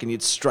rock and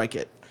you'd strike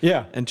it.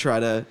 Yeah. And try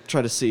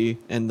to see,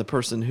 and the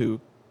person who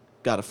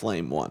got a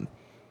flame won.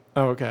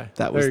 Oh, okay.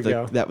 That was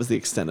that was the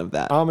extent of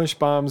that. Amish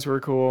bombs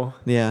were cool.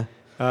 Yeah.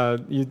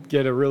 You'd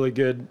get a really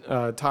good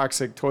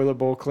toxic toilet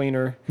bowl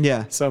cleaner.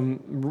 Yeah.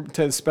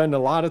 To spend a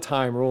lot of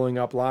time rolling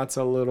up lots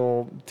of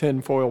little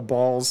tin foil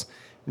balls.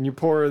 And you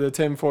pour the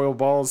tin foil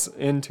balls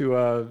into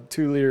a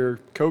 2-liter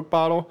Coke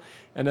bottle,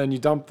 and then you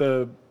dump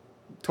the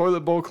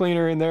toilet bowl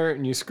cleaner in there,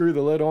 and you screw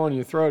the lid on, and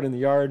you throw it in the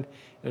yard,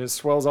 and it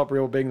swells up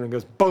real big, and then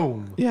goes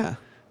boom. Yeah.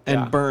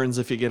 And Yeah. burns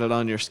if you get it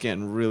on your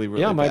skin really,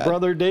 really Yeah, my bad.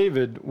 brother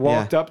David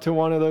walked up to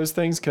one of those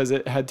things because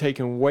it had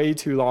taken way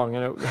too long,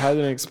 and it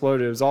hadn't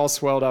exploded. It was all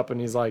swelled up,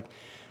 and he's like,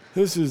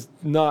 this is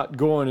not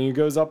going. And he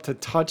goes up to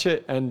touch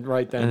it, and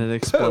right then, And it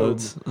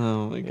explodes. boom.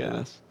 Oh, my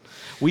goodness.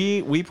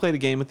 We played a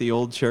game at the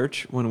old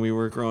church when we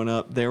were growing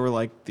up. There were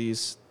like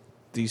these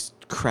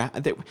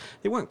crab. They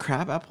weren't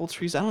crab apple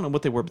trees. I don't know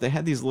what they were, but they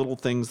had these little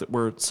things that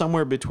were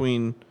somewhere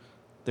between.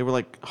 They were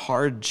like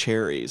hard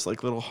cherries,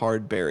 like little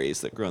hard berries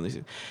that grow on these.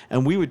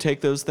 And we would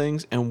take those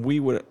things and we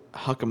would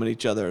huck them at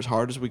each other as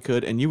hard as we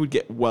could, and you would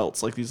get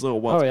welts, like these little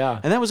welts. Oh, yeah.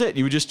 And that was it.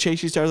 You would just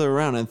chase each other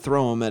around and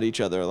throw them at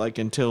each other, like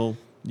until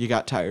you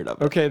got tired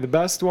of it. Okay, the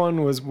best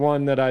one was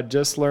one that I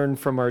just learned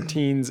from our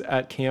teens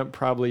at camp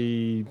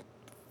probably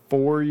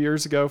 5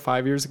 years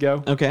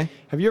ago. Okay.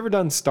 Have you ever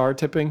done star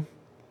tipping?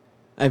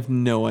 I have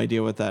no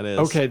idea what that is.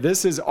 Okay,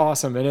 this is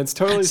awesome, and it's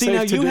totally See, safe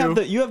now to you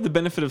do. have the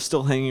benefit of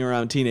still hanging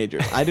around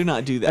teenagers. I do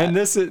not do that. And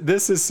this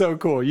is so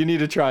cool. You need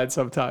to try it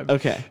sometime.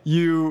 Okay.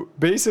 You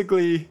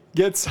basically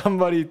get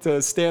somebody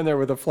to stand there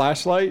with a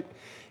flashlight,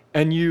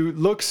 and you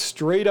look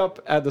straight up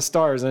at the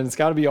stars, and it's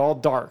got to be all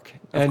dark.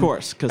 Of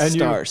course, 'cause and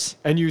stars.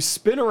 And you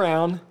spin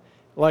around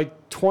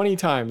like 20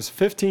 times,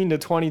 15 to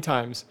 20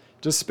 times.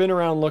 Just spin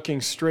around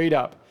looking straight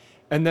up.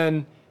 And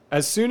then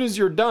as soon as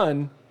you're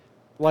done,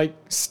 like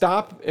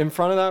stop in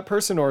front of that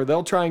person, or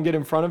they'll try and get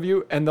in front of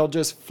you, and they'll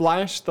just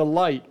flash the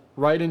light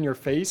right in your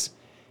face,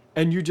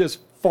 and you just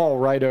fall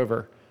right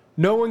over.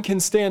 No one can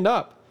stand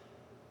up.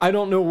 I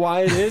don't know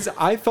why it is.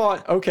 I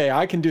thought, okay,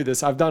 I can do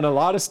this. I've done a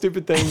lot of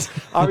stupid things.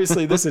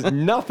 Obviously, this is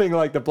nothing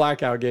like the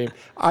blackout game.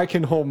 I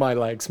can hold my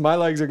legs. My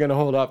legs are going to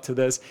hold up to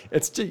this.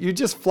 It's just, you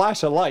just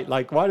flash a light.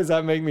 Like, why does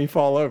that make me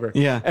fall over?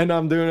 Yeah. And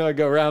I'm doing it. I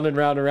go round and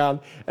round and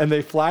round. And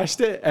they flashed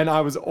it, and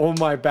I was on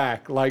my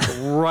back, like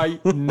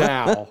right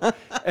now.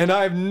 And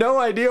I have no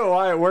idea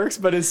why it works,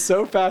 but it's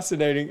so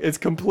fascinating. It's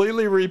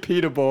completely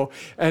repeatable,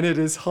 and it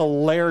is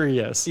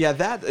hilarious. Yeah,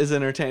 that is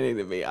entertaining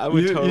to me. I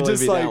would totally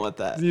be down with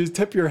that. You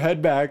tip your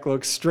head back,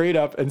 look straight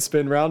up, and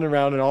spin round and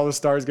round, and all the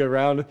stars go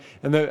round,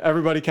 and then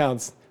everybody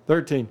counts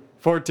 13,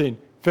 14,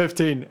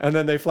 15, and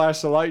then they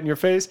flash the light in your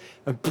face,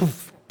 and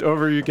poof,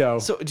 over you go.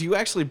 So do you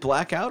actually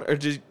black out, or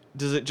does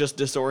it just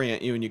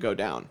disorient you and you go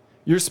down?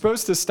 You're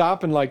supposed to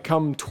stop and like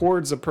come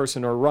towards a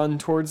person or run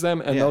towards them,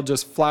 and Yeah. they'll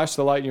just flash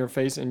the light in your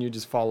face, and you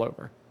just fall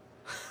over.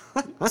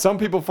 Some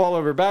people fall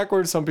over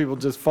backwards, some people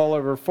just fall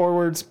over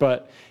forwards,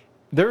 but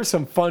there are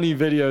some funny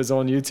videos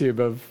on YouTube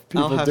of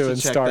I'll people have doing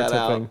to check star that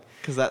tipping. out,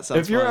 because that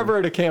sounds If you're fun. ever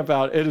at a camp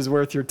out, it is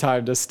worth your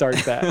time to start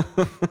that.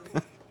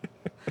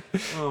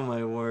 Oh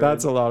my word.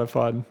 That's a lot of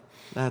fun.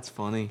 That's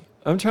funny.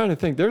 I'm trying to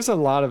think. There's a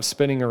lot of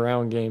spinning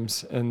around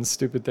games and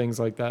stupid things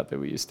like that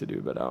we used to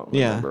do, but I don't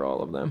Yeah. remember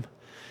all of them.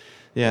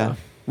 Yeah. Yeah.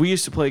 We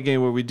used to play a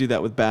game where we do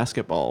that with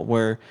basketball,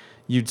 where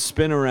you'd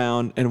spin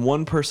around and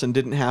one person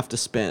didn't have to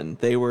spin.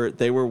 They were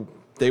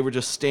They were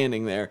just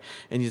standing there,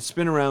 and you'd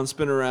spin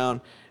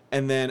around,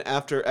 and then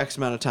after X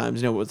amount of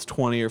times, it was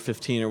 20 or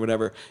 15 or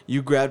whatever,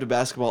 you grabbed a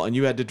basketball and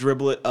you had to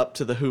dribble it up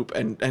to the hoop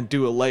and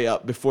do a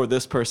layup before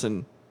this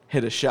person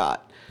hit a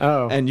shot.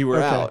 Oh, and you were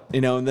okay. out,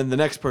 and then the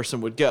next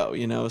person would go,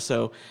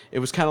 so it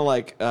was kind of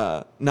like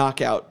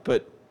knockout,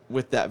 but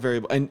with that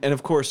variable. And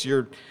of course,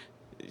 you're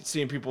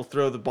seeing people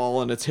throw the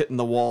ball and it's hitting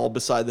the wall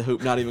beside the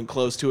hoop, not even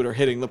close to it, or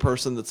hitting the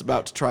person that's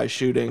about to try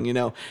shooting.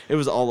 It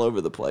was all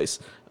over the place.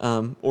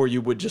 Or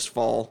you would just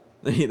fall.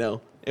 It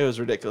was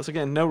ridiculous.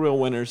 Again, no real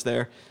winners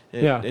there.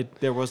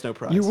 There was no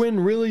prize. You win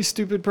really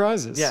stupid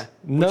prizes. Yeah.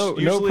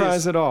 No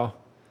prize at all.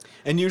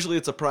 And usually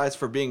it's a prize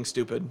for being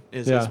stupid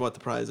is what the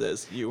prize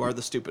is. You are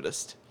the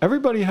stupidest.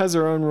 Everybody has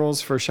their own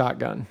rules for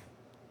shotgun.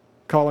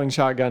 Calling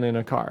shotgun in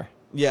a car.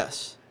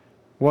 Yes.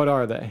 What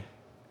are they?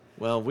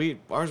 Well,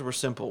 ours were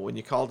simple. When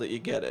you called it, you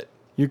get it.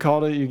 You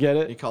called it, you get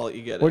it? You call it,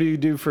 you get it. What do you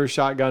do for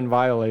shotgun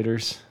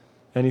violators?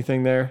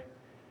 Anything there?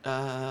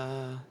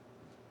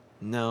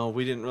 No,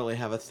 we didn't really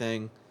have a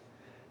thing.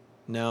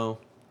 No.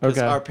 Because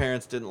our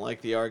parents didn't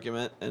like the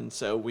argument, and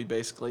so we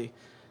basically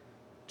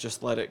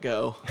just let it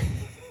go.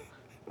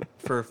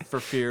 For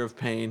fear of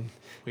pain,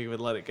 we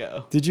would let it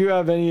go. Did you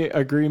have any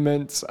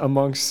agreements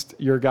amongst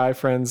your guy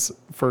friends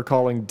for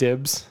calling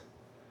dibs?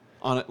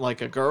 On it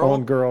like a girl?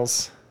 On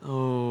girls.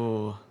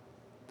 Oh.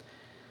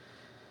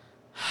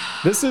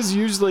 This is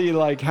usually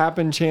like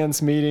happen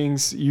chance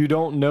meetings. You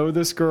don't know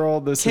this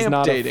girl. This is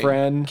not a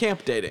friend.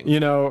 Camp dating.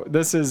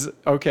 This is,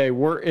 okay,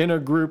 we're in a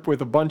group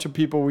with a bunch of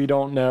people we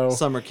don't know.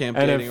 Summer camp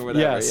dating or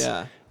whatever,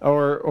 yeah.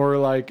 Or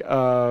like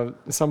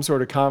some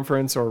sort of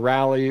conference or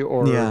rally,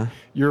 or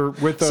you're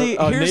with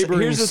a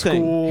neighboring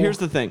school. Here's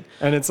the thing.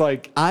 And it's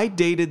like, I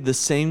dated the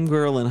same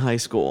girl in high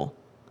school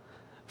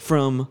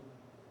from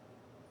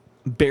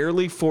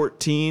barely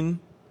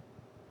 14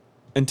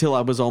 until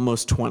I was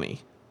almost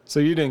 20. So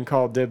you didn't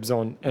call dibs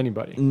on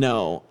anybody?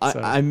 No.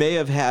 I may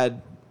have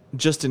had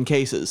just in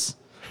cases,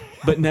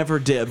 but never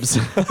dibs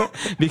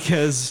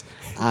because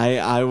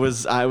I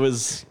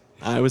was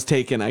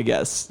taken, I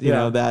guess.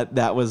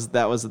 That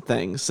was a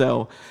thing.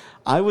 So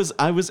I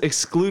was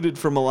excluded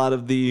from a lot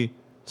of the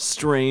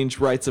strange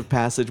rites of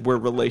passage where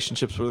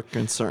relationships were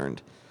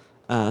concerned.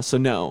 So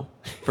no,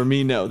 for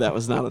me, no, that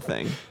was not a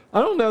thing. I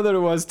don't know that it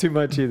was too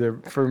much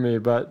either for me,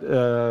 but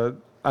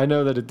I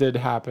know that it did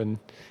happen.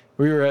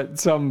 We were at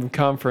some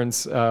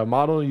conference,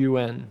 Model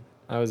UN.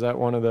 I was at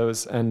one of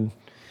those, and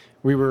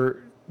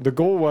the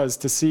goal was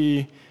to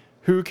see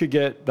who could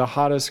get the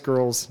hottest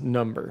girl's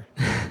number.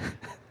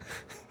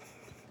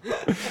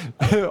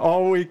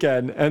 All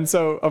weekend. And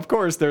so, of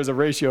course, there's a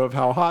ratio of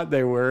how hot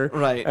they were.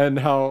 Right. And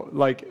how,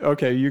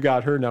 okay, you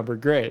got her number,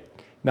 great.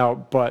 Now,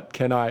 but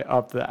can I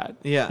up that?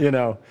 Yeah.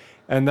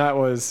 And that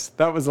was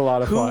a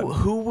lot of fun.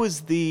 Who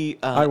was the...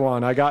 I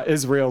won. I got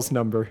Israel's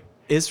number.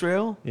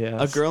 Israel? Yes.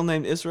 A girl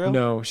named Israel?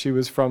 No, she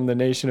was from the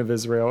nation of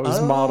Israel. It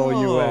was Model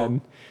UN.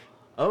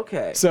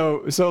 Okay.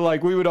 So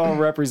we would all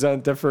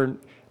represent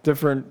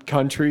different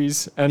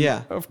countries. And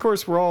of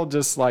course, we're all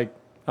just I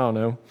don't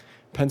know,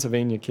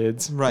 Pennsylvania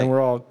kids. Right. And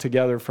we're all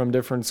together from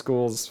different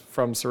schools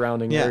from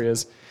surrounding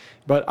areas.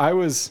 But I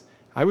was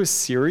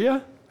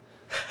Syria.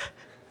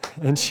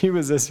 And she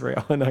was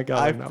Israel, and I got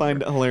her number. I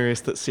find it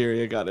hilarious that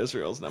Syria got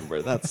Israel's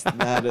number.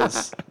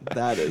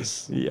 That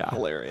is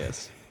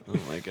hilarious. Oh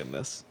my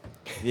goodness.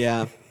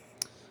 Yeah.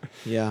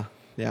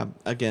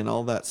 Again,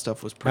 all that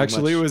stuff was pretty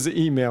Actually, it was an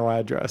email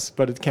address,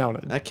 but it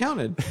counted. That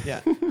counted. Yeah.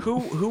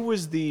 Who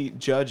was the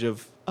judge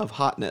of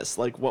hotness?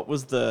 Like, what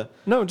was the?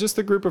 No, just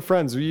a group of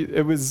friends.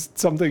 It was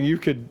something you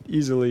could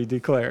easily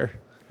declare.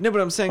 No, but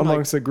I'm saying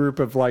amongst a group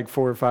of 4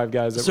 or 5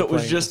 guys. That so it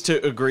was just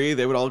to agree.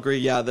 They would all agree.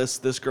 Yeah, this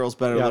girl's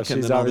better looking.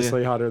 She's than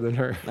obviously hotter than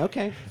her.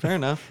 Okay, fair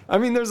enough. I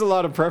mean, there's a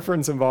lot of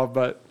preference involved,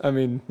 but I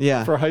mean,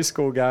 for high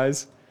school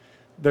guys,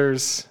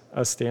 there's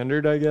a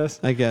standard, I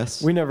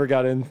guess.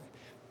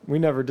 We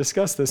never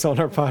discussed this on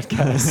our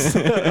podcast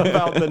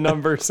about the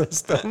number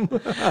system.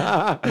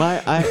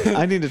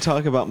 I need to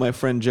talk about my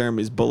friend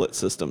Jeremy's bullet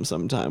system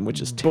sometime,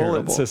 which is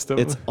terrible. Bullet system.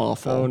 It's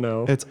awful. Oh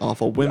no, it's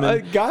awful.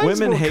 Women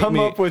will hate come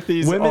me. up with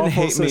these. Women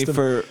hate systems. me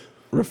for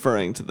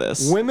referring to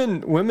this.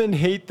 Women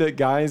hate that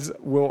guys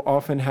will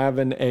often have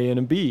an A and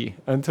a B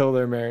until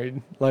they're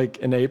married,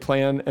 like an A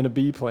plan and a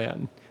B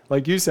plan.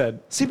 Like you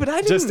said, see, but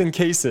I didn't, just in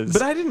cases.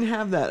 But I didn't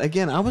have that.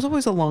 Again, I was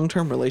always a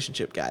long-term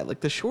relationship guy.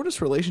 Like the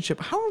shortest relationship.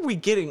 How are we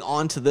getting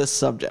onto this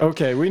subject?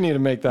 Okay, we need to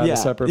make that a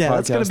separate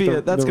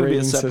podcast. That's going to be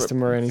a separate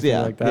system or anything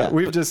like that. Yeah.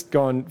 We've just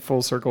gone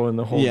full circle in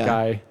the whole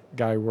guy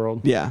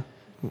world. Yeah,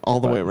 all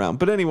the way around.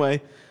 But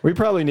anyway, we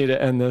probably need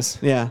to end this.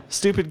 Yeah,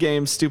 stupid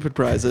games, stupid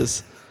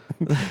prizes.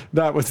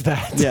 That was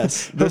that.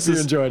 Yes. Hope you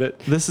enjoyed it.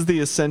 This is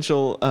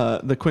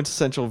the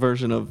quintessential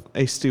version of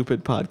a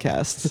stupid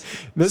podcast.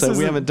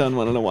 We haven't done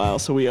one in a while,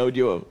 so we owed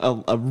you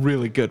a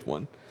really good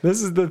one.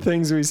 This is the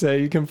things we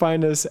say. You can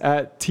find us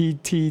at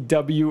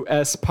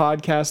TTWS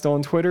Podcast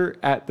on Twitter,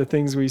 at The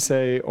Things We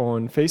Say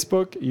on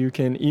Facebook. You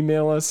can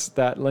email us.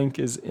 That link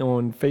is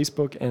on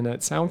Facebook and at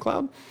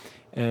SoundCloud.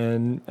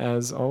 And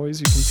as always,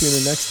 you can tune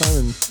in next time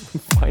and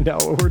find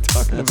out what we're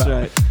talking That's about.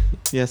 right.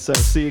 Yes, sir.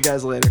 See you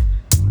guys later.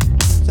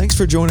 Thanks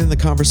for joining the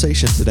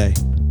conversation today.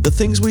 The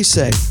Things We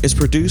Say is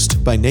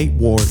produced by Nate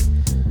Ward.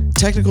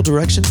 Technical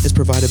direction is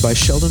provided by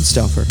Sheldon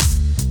Stauffer.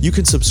 You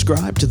can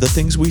subscribe to The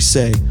Things We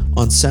Say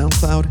on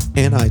SoundCloud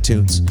and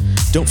iTunes.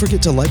 Don't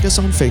forget to like us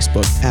on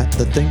Facebook at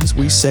The Things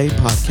We Say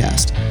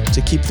Podcast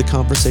to keep the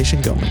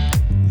conversation going.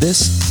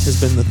 This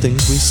has been The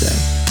Things We Say.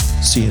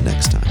 See you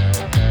next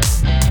time.